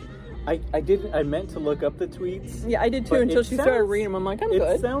 I meant to look up the tweets. Yeah, I did too until she started reading them. I'm like, I'm good.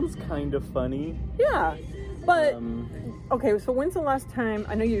 It sounds kind of funny. Yeah, but okay. So when's the last time?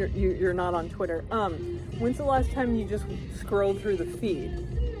 I know you're not on Twitter. When's the last time you just scrolled through the feed?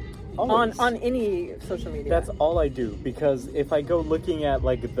 Always. On any social media? That's all I do, because if I go looking at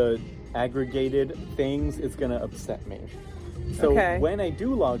like the aggregated things, it's gonna upset me. So when I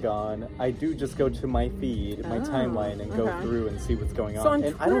do log on, I do just go to my feed, my timeline, and go through and see what's going on. So on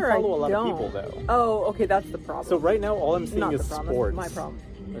and Twitter, I don't follow a lot of people though. Oh, okay, that's the problem. So right now, all I'm seeing is problem. sports. That's my problem.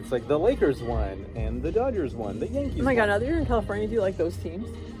 It's like the Lakers won, and the Dodgers won, the Yankees won. Oh my god, now that you're in California, do you like those teams?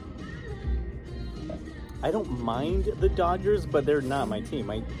 I don't mind the Dodgers, but they're not my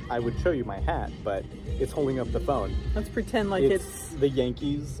team. I would show you my hat, but it's holding up the phone. Let's pretend like it's the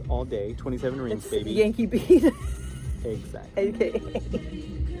Yankees all day, 27 rings, baby. Yankee beat. Exactly. AKA.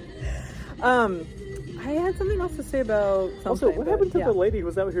 I had something else to say about something. Also, what happened to the lady who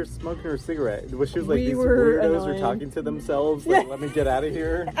was out here smoking her cigarette? She was like, these were weirdos are talking to themselves. Like, let me get out of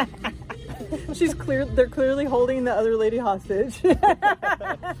here. They're clearly holding the other lady hostage.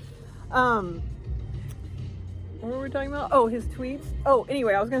 What were we talking about? Oh, his tweets. Oh,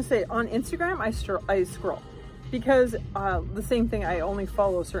 anyway, I was going to say, on Instagram, I scroll. Because the same thing, I only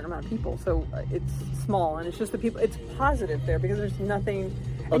follow a certain amount of people. So it's small, and it's just the people. It's positive there, because there's nothing.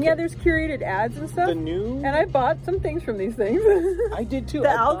 And yeah, there's curated ads and stuff. And I bought some things from these things. I did too. The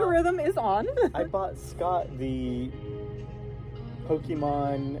algorithm is on. I bought Scott the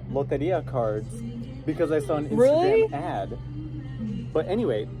Pokemon Loteria cards because I saw an Instagram ad. But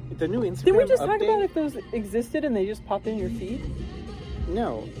anyway, the new Instagram Did we just update, talk about if those existed and they just popped in your feed?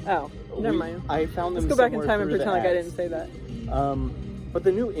 No. Oh, never mind. I found them. Let's go back in time and pretend like I didn't say that. But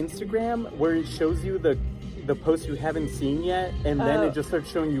the new Instagram, where it shows you the posts you haven't seen yet, and then it just starts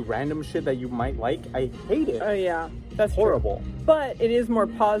showing you random shit that you might like. I hate it. Oh yeah, that's horrible. True. But it is more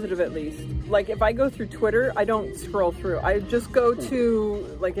positive, at least. Like if I go through Twitter, I don't scroll through. I just go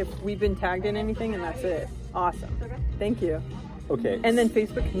to like if we've been tagged in anything, and that's it. Awesome. Thank you. Okay. And then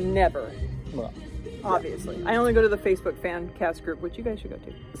Facebook, never. Well, obviously. I only go to the Facebook fan cast group, which you guys should go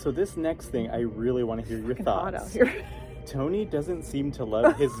to. So this next thing, I really want to hear your thoughts. Hot out here. Tony doesn't seem to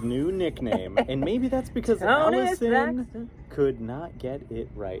love his new nickname, and maybe that's because Allison could not get it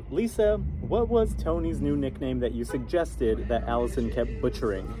right. Lisa, what was Tony's new nickname that you suggested that Allison kept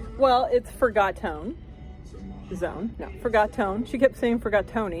butchering? Well, it's Forgot-Tone. Forgot-Tone. She kept saying Forgot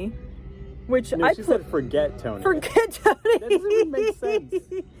Tony. Which no, she said forget Tony. Forget Tony. That doesn't even make sense.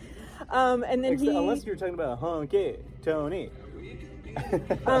 And then unless you're talking about Honky Tony.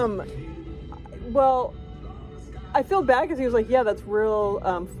 Well, I feel bad because he was like, yeah, that's real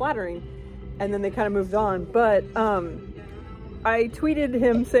flattering. And then they kind of moved on. But I tweeted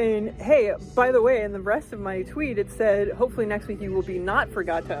him saying, hey, by the way, in the rest of my tweet, it said, hopefully next week you will be not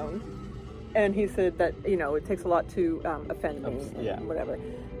Forgot-Tone. And he said that, it takes a lot to offend me and whatever.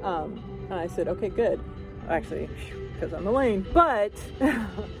 And I said, okay, good. Actually, because I'm Elaine. But,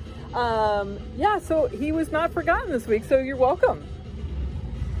 yeah, so he was not forgotten this week, so you're welcome.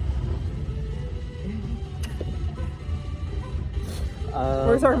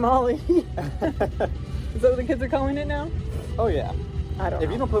 Where's our Molly? Is that what the kids are calling it now? Oh, yeah. I don't know.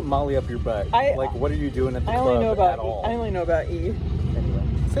 If you don't put Molly up your butt, what are you doing at the club at all? I only know about E. Anyway,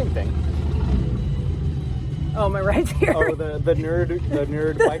 same thing. Oh, my right here. Oh, the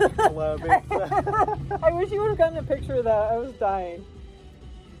nerd bike club. I wish you would have gotten a picture of that. I was dying.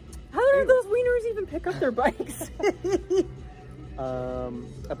 How did those wieners even pick up their bikes?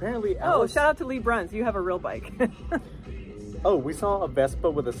 Apparently, Alice... Oh, shout out to Lee Bruns. You have a real bike. Oh, we saw a Vespa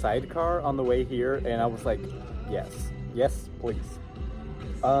with a sidecar on the way here, and I was like, yes, please.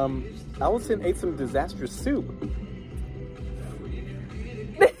 Allison ate some disastrous soup.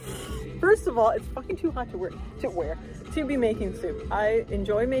 First of all, it's fucking too hot to be making soup. I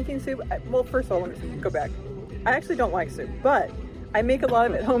enjoy making soup. Well, first of all, let me go back. I actually don't like soup, but I make a lot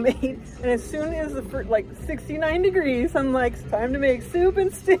of it homemade, and as soon as the 69 degrees, I'm like, it's time to make soup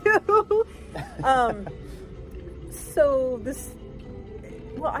and stew. So this,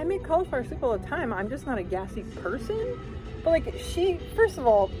 well, I make cauliflower soup all the time. I'm just not a gassy person. But like first of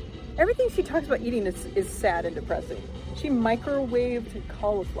all, everything she talks about eating is sad and depressing. She microwaved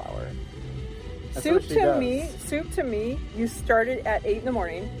cauliflower. That's Soup what she does. to me, you start it at 8 in the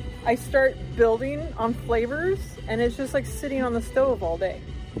morning. I start building on flavors, and it's just like sitting on the stove all day.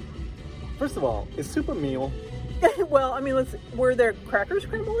 First of all, is soup a meal? Well, I mean, were there crackers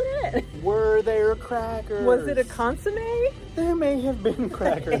scrambled in it? Were there crackers? Was it a consomme? There may have been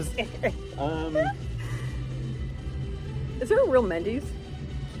crackers. Is there a real Mendy's?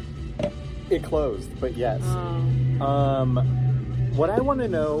 It closed, but yes. What I want to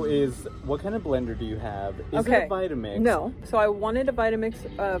know is, what kind of blender do you have? Is it a Vitamix? No. So I wanted a Vitamix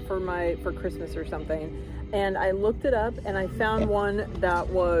for Christmas or something, and I looked it up, and I found one that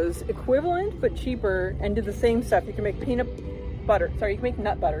was equivalent but cheaper and did the same stuff. You can make peanut butter. Sorry, you can make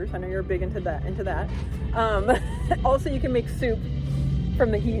nut butters. I know you're big into that. Also, you can make soup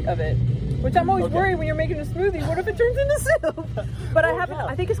from the heat of it. Which I'm always worried when you're making a smoothie. What if it turns into soup? But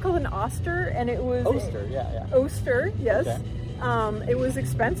I think it's called an Oster, and it was Oster, yeah. Oster, yes. Okay. It was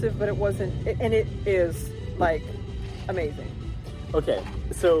expensive, but it wasn't, and it is like amazing. Okay,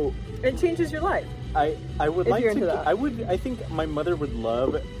 so it changes your life. I would if like you're to. Into that. I think my mother would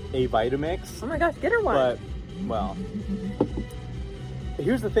love a Vitamix. Oh my gosh, get her one. But well,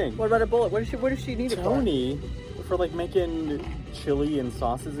 here's the thing. What about a bullet? What does she need Tony, for like making chili and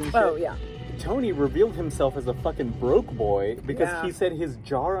sauces and shit. Oh yeah. Tony revealed himself as a fucking broke boy because he said his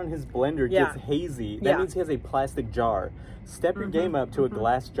jar on his blender gets hazy. That means he has a plastic jar. Step your game up to a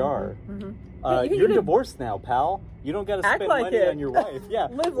glass jar. You're divorced now, pal. You don't got to spend money on your wife. Yeah,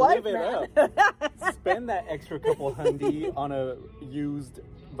 live it man. up. Spend that extra couple hundy on a used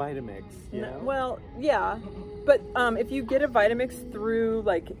Vitamix. You know? Well, yeah, but if you get a Vitamix through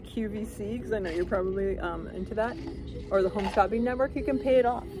like QVC, because I know you're probably into that, or the Home Shopping Network, you can pay it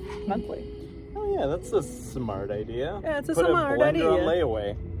off monthly. Oh yeah, that's a smart idea. Yeah, it's a Put smart a blender idea. on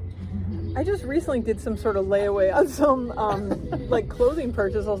layaway. I just recently did some sort of layaway on some like clothing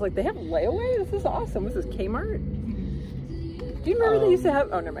purchase. I was like, they have layaway? This is awesome. This is Kmart. Do you remember they used to have?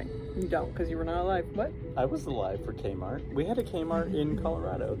 Oh, never mind. You don't, because you were not alive. What? I was alive for Kmart. We had a Kmart in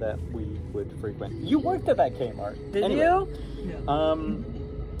Colorado that we would frequent. You worked at that Kmart. Did anyway, you?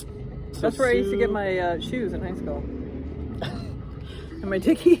 So that's where I used to get my shoes in high school. And my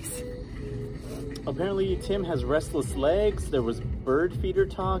Dickies. Apparently, Tim has restless legs. There was bird feeder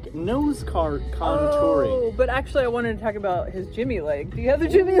talk. Nose contouring. Oh, but actually, I wanted to talk about his Jimmy leg. Do you have the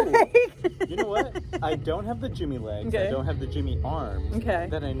Jimmy leg? You know what? I don't have the Jimmy legs. Okay. I don't have the Jimmy arms. Okay.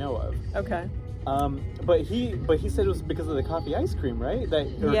 That I know of. Okay. But he said it was because of the coffee ice cream, right?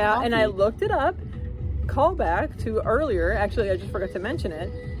 Yeah, and I looked it up. Call back to earlier. Actually, I just forgot to mention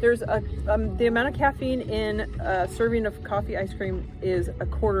it. There's the amount of caffeine in a serving of coffee ice cream is a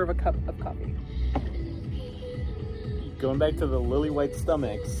quarter of a cup of coffee. Going back to the lily white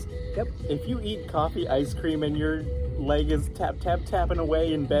stomachs. Yep. If you eat coffee ice cream and your leg is tapping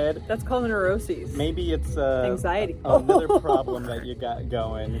away in bed, that's called neuroses. Maybe it's anxiety. Another problem that you got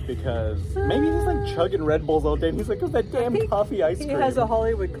going, because maybe he's like chugging Red Bulls all day and he's like, "What's that damn coffee ice cream?" He has a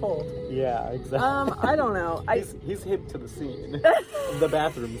Hollywood cold. Yeah, exactly. I don't know. He's hip to the scene, the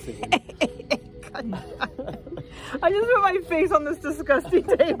bathroom scene. I just put my face on this disgusting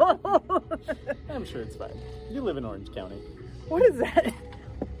table. I'm sure it's fine. You live in Orange County. What is that?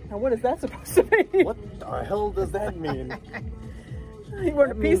 Now, what is that supposed to be? What the hell does that mean? You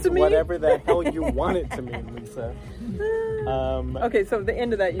want a piece of me? Whatever the hell you want it to mean, Lisa. Okay, so at the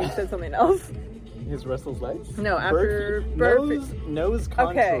end of that, you said something else. His restless legs? No, after nose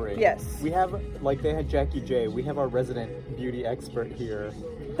contouring. Okay, yes. We have, like they had Jackie J. We have our resident beauty expert here.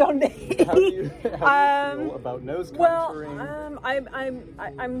 Don't How do you feel about nose contouring? Well,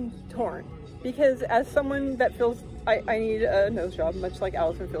 I'm torn, because as someone that feels I need a nose job, much like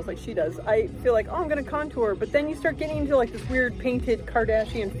Allison feels like she does. I feel like, I'm going to contour, but then you start getting into like this weird painted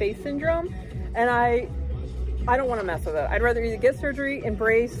Kardashian face syndrome, and I don't want to mess with it. I'd rather either get surgery,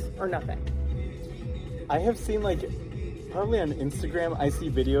 embrace, or nothing. I have seen probably on Instagram, I see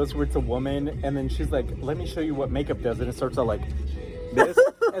videos where it's a woman, and then she's like, "Let me show you what makeup does," and it starts out like this,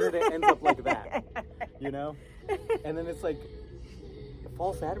 and then it ends up like that, you know? And then it's like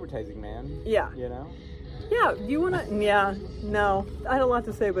false advertising, man. Yeah. You know? Yeah, do you want to... Yeah, no. I had a lot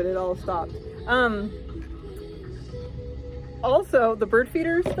to say, but it all stopped. Also, the bird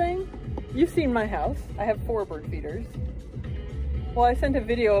feeders thing. You've seen my house. I have 4 bird feeders. Well, I sent a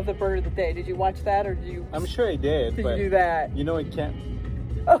video of the bird of the day. Did you watch that, or did you? I'm sure I did. Did but you do that? You know I can't.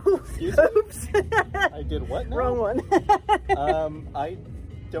 Oh, Excuse me? oops! I did what now? Wrong one. I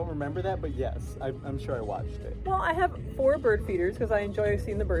don't remember that, but yes, I'm sure I watched it. Well, I have 4 bird feeders because I enjoy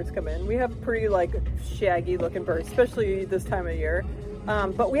seeing the birds come in. We have pretty like shaggy looking birds, especially this time of year.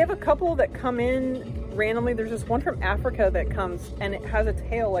 But we have a couple that come in randomly. There's this one from Africa that comes and it has a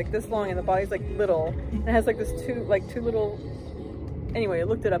tail like this long and the body's like little. And it has like this two little. Anyway, I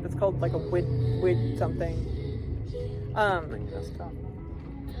looked it up. It's called like a wid something. Bring desktop.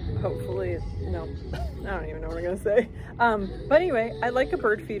 Hopefully, no. I don't even know what I'm gonna say. But anyway, I like a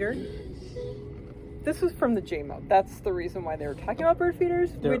bird feeder. This was from the JMO. That's the reason why they were talking about bird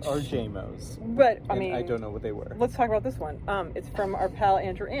feeders. There are JMOs. But, I and mean... I don't know what they were. Let's talk about this one. It's from our pal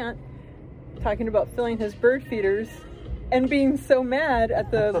Andrew Ant, talking about filling his bird feeders and being so mad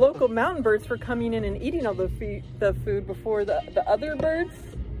at the local mountain birds for coming in and eating all the food before the other birds.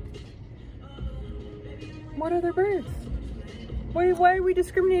 What other birds? Why are we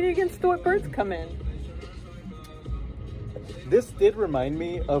discriminating against what birds come in? This did remind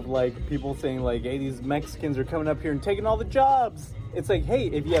me of like people saying like, hey, these Mexicans are coming up here and taking all the jobs. It's like, hey,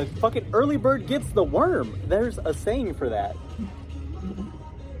 if you fucking early bird gets the worm, there's a saying for that.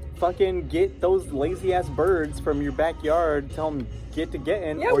 Fucking get those lazy ass birds from your backyard, tell them get to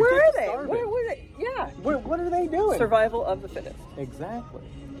getting. Yeah, or where are they? starving. Where they? Yeah. What are they doing? Survival of the fittest. Exactly.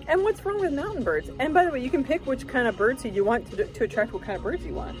 And what's wrong with mountain birds? And by the way, you can pick which kind of birdseed you want to attract what kind of birds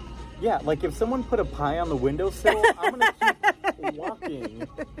you want. Yeah, like if someone put a pie on the windowsill, I'm gonna keep walking.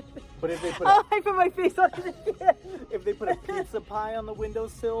 But if they put I put my face on it again. If they put a pizza pie on the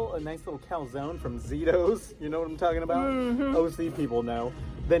windowsill, a nice little calzone from Zito's, you know what I'm talking about? Mm-hmm. OC people know.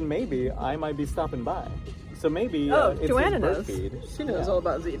 Then maybe I might be stopping by. So maybe it's Joanna his bird knows. feed. She knows all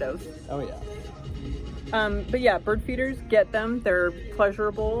about Zito's. Oh yeah. But yeah, bird feeders, get them. They're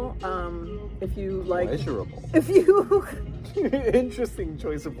pleasurable. If you like... Pleasurable. If you... Interesting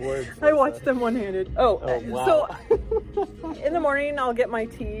choice of words. I watched them one-handed. Oh, wow. So in the morning I'll get my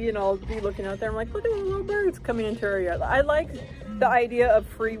tea and I'll be looking out there. I'm like, look at the little birds coming into our yard. I like the idea of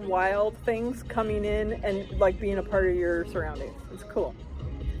free wild things coming in and like being a part of your surroundings. It's cool.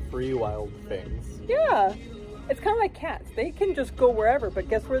 Free wild things. Yeah. It's kind of like cats. They can just go wherever, but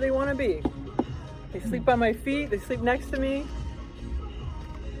guess where they want to be? They sleep by my feet. They sleep next to me.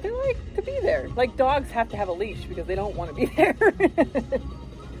 They like to be there. Like dogs have to have a leash because they don't want to be there.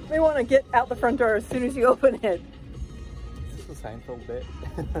 They want to get out the front door as soon as you open it. Is this a Seinfeld bit?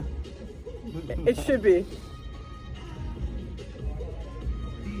 It should be.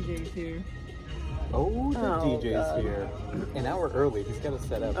 DJ's here. Oh, the DJ's God. here. An hour early. He's got to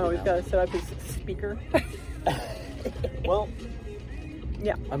set up. Oh, he's got to set up his speaker. Well,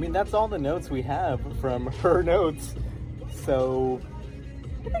 yeah. I mean, that's all the notes we have from her notes. So...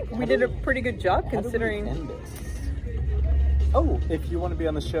 I think we did a pretty good job considering. How do we end this? Oh, if you want to be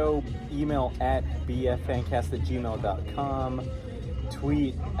on the show, email at bffancast@gmail.com,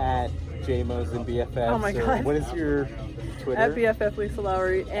 tweet at JMOs and BFFs. Oh my God. What is your Twitter? At BFF Lisa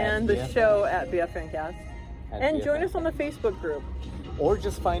Lowry and the show at BF Fancast. And join us on the Facebook group. Or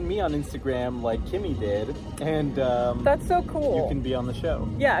just find me on Instagram like Kimmy did, and that's so cool. You can be on the show.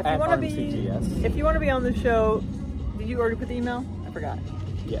 Yeah, if you want to be, RMCGS. if you want to be on the show, did you already put the email? I forgot.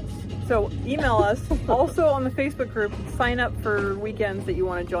 Yes. So email us. Also on the Facebook group, sign up for weekends that you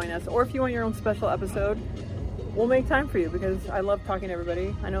want to join us, or if you want your own special episode, we'll make time for you because I love talking to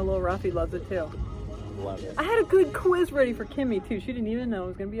everybody. I know Lil Rafi loves it too. Love it. I had a good quiz ready for Kimmy too. She didn't even know it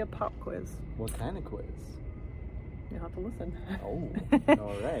was going to be a pop quiz. What kind of quiz? You'll have to listen. Oh,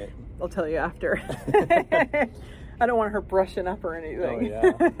 all right. I'll tell you after. I don't want her brushing up or anything. Oh,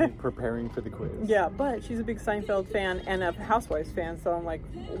 yeah. You're preparing for the quiz. Yeah, but she's a big Seinfeld fan and a Housewives fan, so I'm like,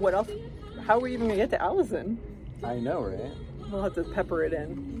 what else? How are we even going to get to Allison? I know, right? We'll have to pepper it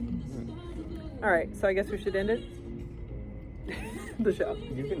in. All right, so I guess we should end it? The show.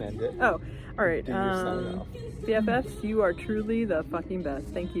 You can end it. Oh, all right. Do your sign off. BFFs, you are truly the fucking best.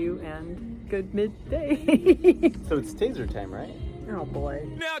 Thank you, and good midday. So it's taser time, right? Oh, boy.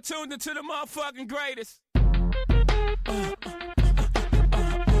 Now tuned into the motherfucking greatest.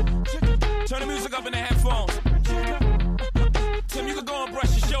 Turn the music up in the headphones. Tim, you can go and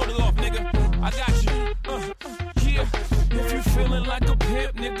brush your shoulders off, nigga. I got you. Yeah. If you feeling like a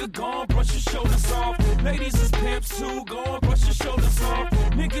pimp, nigga, go and brush your shoulders off. Ladies is pimps too, go and brush your shoulders off.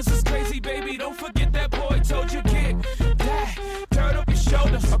 Niggas is crazy, baby, don't forget that boy told you, kid. That, turn up your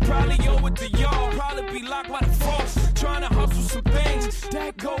shoulders. I probably owe it to y'all. Probably be locked by the force. Trying to hustle some things.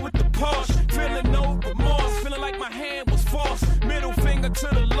 That go with the Porsche. Feeling no remorse. Feeling like my hand was forced. Middle finger to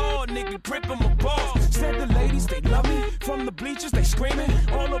the Lord, nigga, gripping my balls. Said the ladies, they love me. From the bleachers, they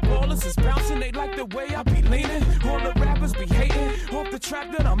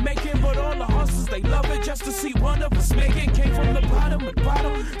that I'm making, but all the hustlers, they love it just to see one of us make it. Came from the bottom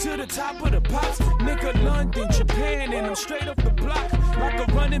to the top of the pops. Nigga, London, Japan, and I'm straight off the block. Like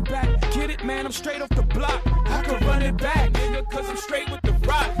a running back, get it, man, I'm straight off the block. I can run it back, nigga, cause I'm straight with the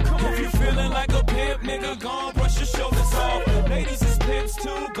rock. Come on, if you feeling like a pimp, nigga, gon' brush your shoulders off. Ladies is pimps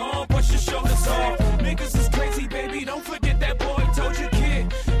too, gon' brush your shoulders off. Niggas is crazy, baby, don't forget that boy told you,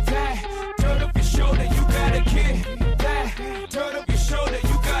 kid. That dirt up your shoulder, you got a kid. That dirt up your shoulder,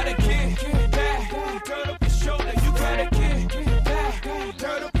 you got a kid. That dirt up your shoulder, you got a kid. That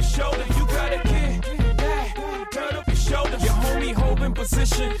dirt up your shoulder, you got a kid. That dirt up your shoulder. Your homie holding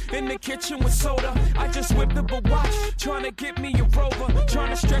position in the kitchen with soda. I just whipped up a watch, trying to get me a Rover, trying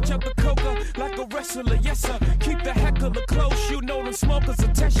to stretch out the coca like a wrestler. Yes sir, keep the heckler close. You know them smokers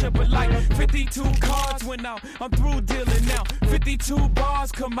are test you, but like 52 cards went out. I'm through dealing now. 52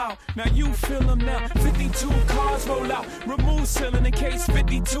 bars come out. Now you feel them now. 52 cars roll out. Remove ceiling in case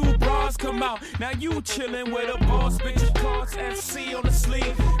 52 bras come out. Now you chillin' with a boss, bitches cards FC on the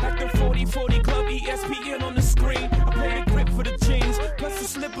sleeve. At the 40-40 club, ESPN on the screen. I play the grip for the jeans, plus the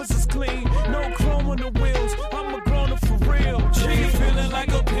slippers is clean. No chrome on the wheels. I'm a grown up for real. G feeling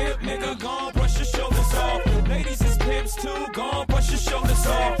like a pimp, nigga. Gon' brush your shoulders off. Ladies is pimps too. Gon' brush your shoulders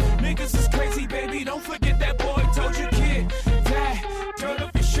off. Niggas is crazy, baby. Don't forget that boy told you, kid. That dirt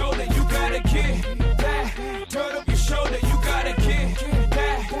up your shoulder, you got a kid. That dirt up your shoulder, you got a kid.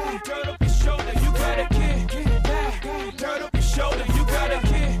 That dirt up your shoulder, you got a kid. That dirt up your shoulder, you got a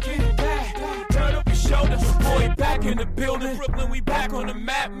kid. That dirt up your shoulder. Boy, back in the building. Brooklyn, we back on the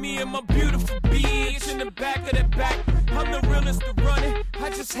map. Me and my beautiful bitch in the back of the back. I'm the realest to run it. I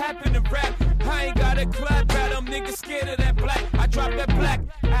just happen to rap. I ain't got a clap at them. Niggas scared of that black. I dropped that black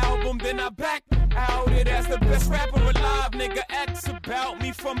album, then I back out it as the best rapper alive. Nigga acts about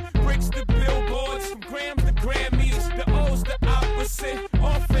me from bricks to billboards, from grams to Grammys. The O's the opposite.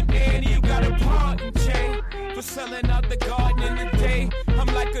 Orphan Annie, you got a part in chain for selling out the garden in the day. I'm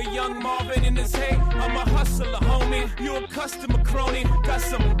like a young Marvin in his hay. I'm a hustler, homie. You a customer crony. Got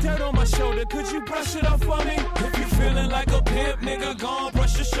some dirt on my shoulder. Could you brush it off for me? If you feeling like a pimp, nigga, gon'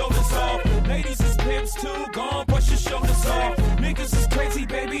 brush your shoulder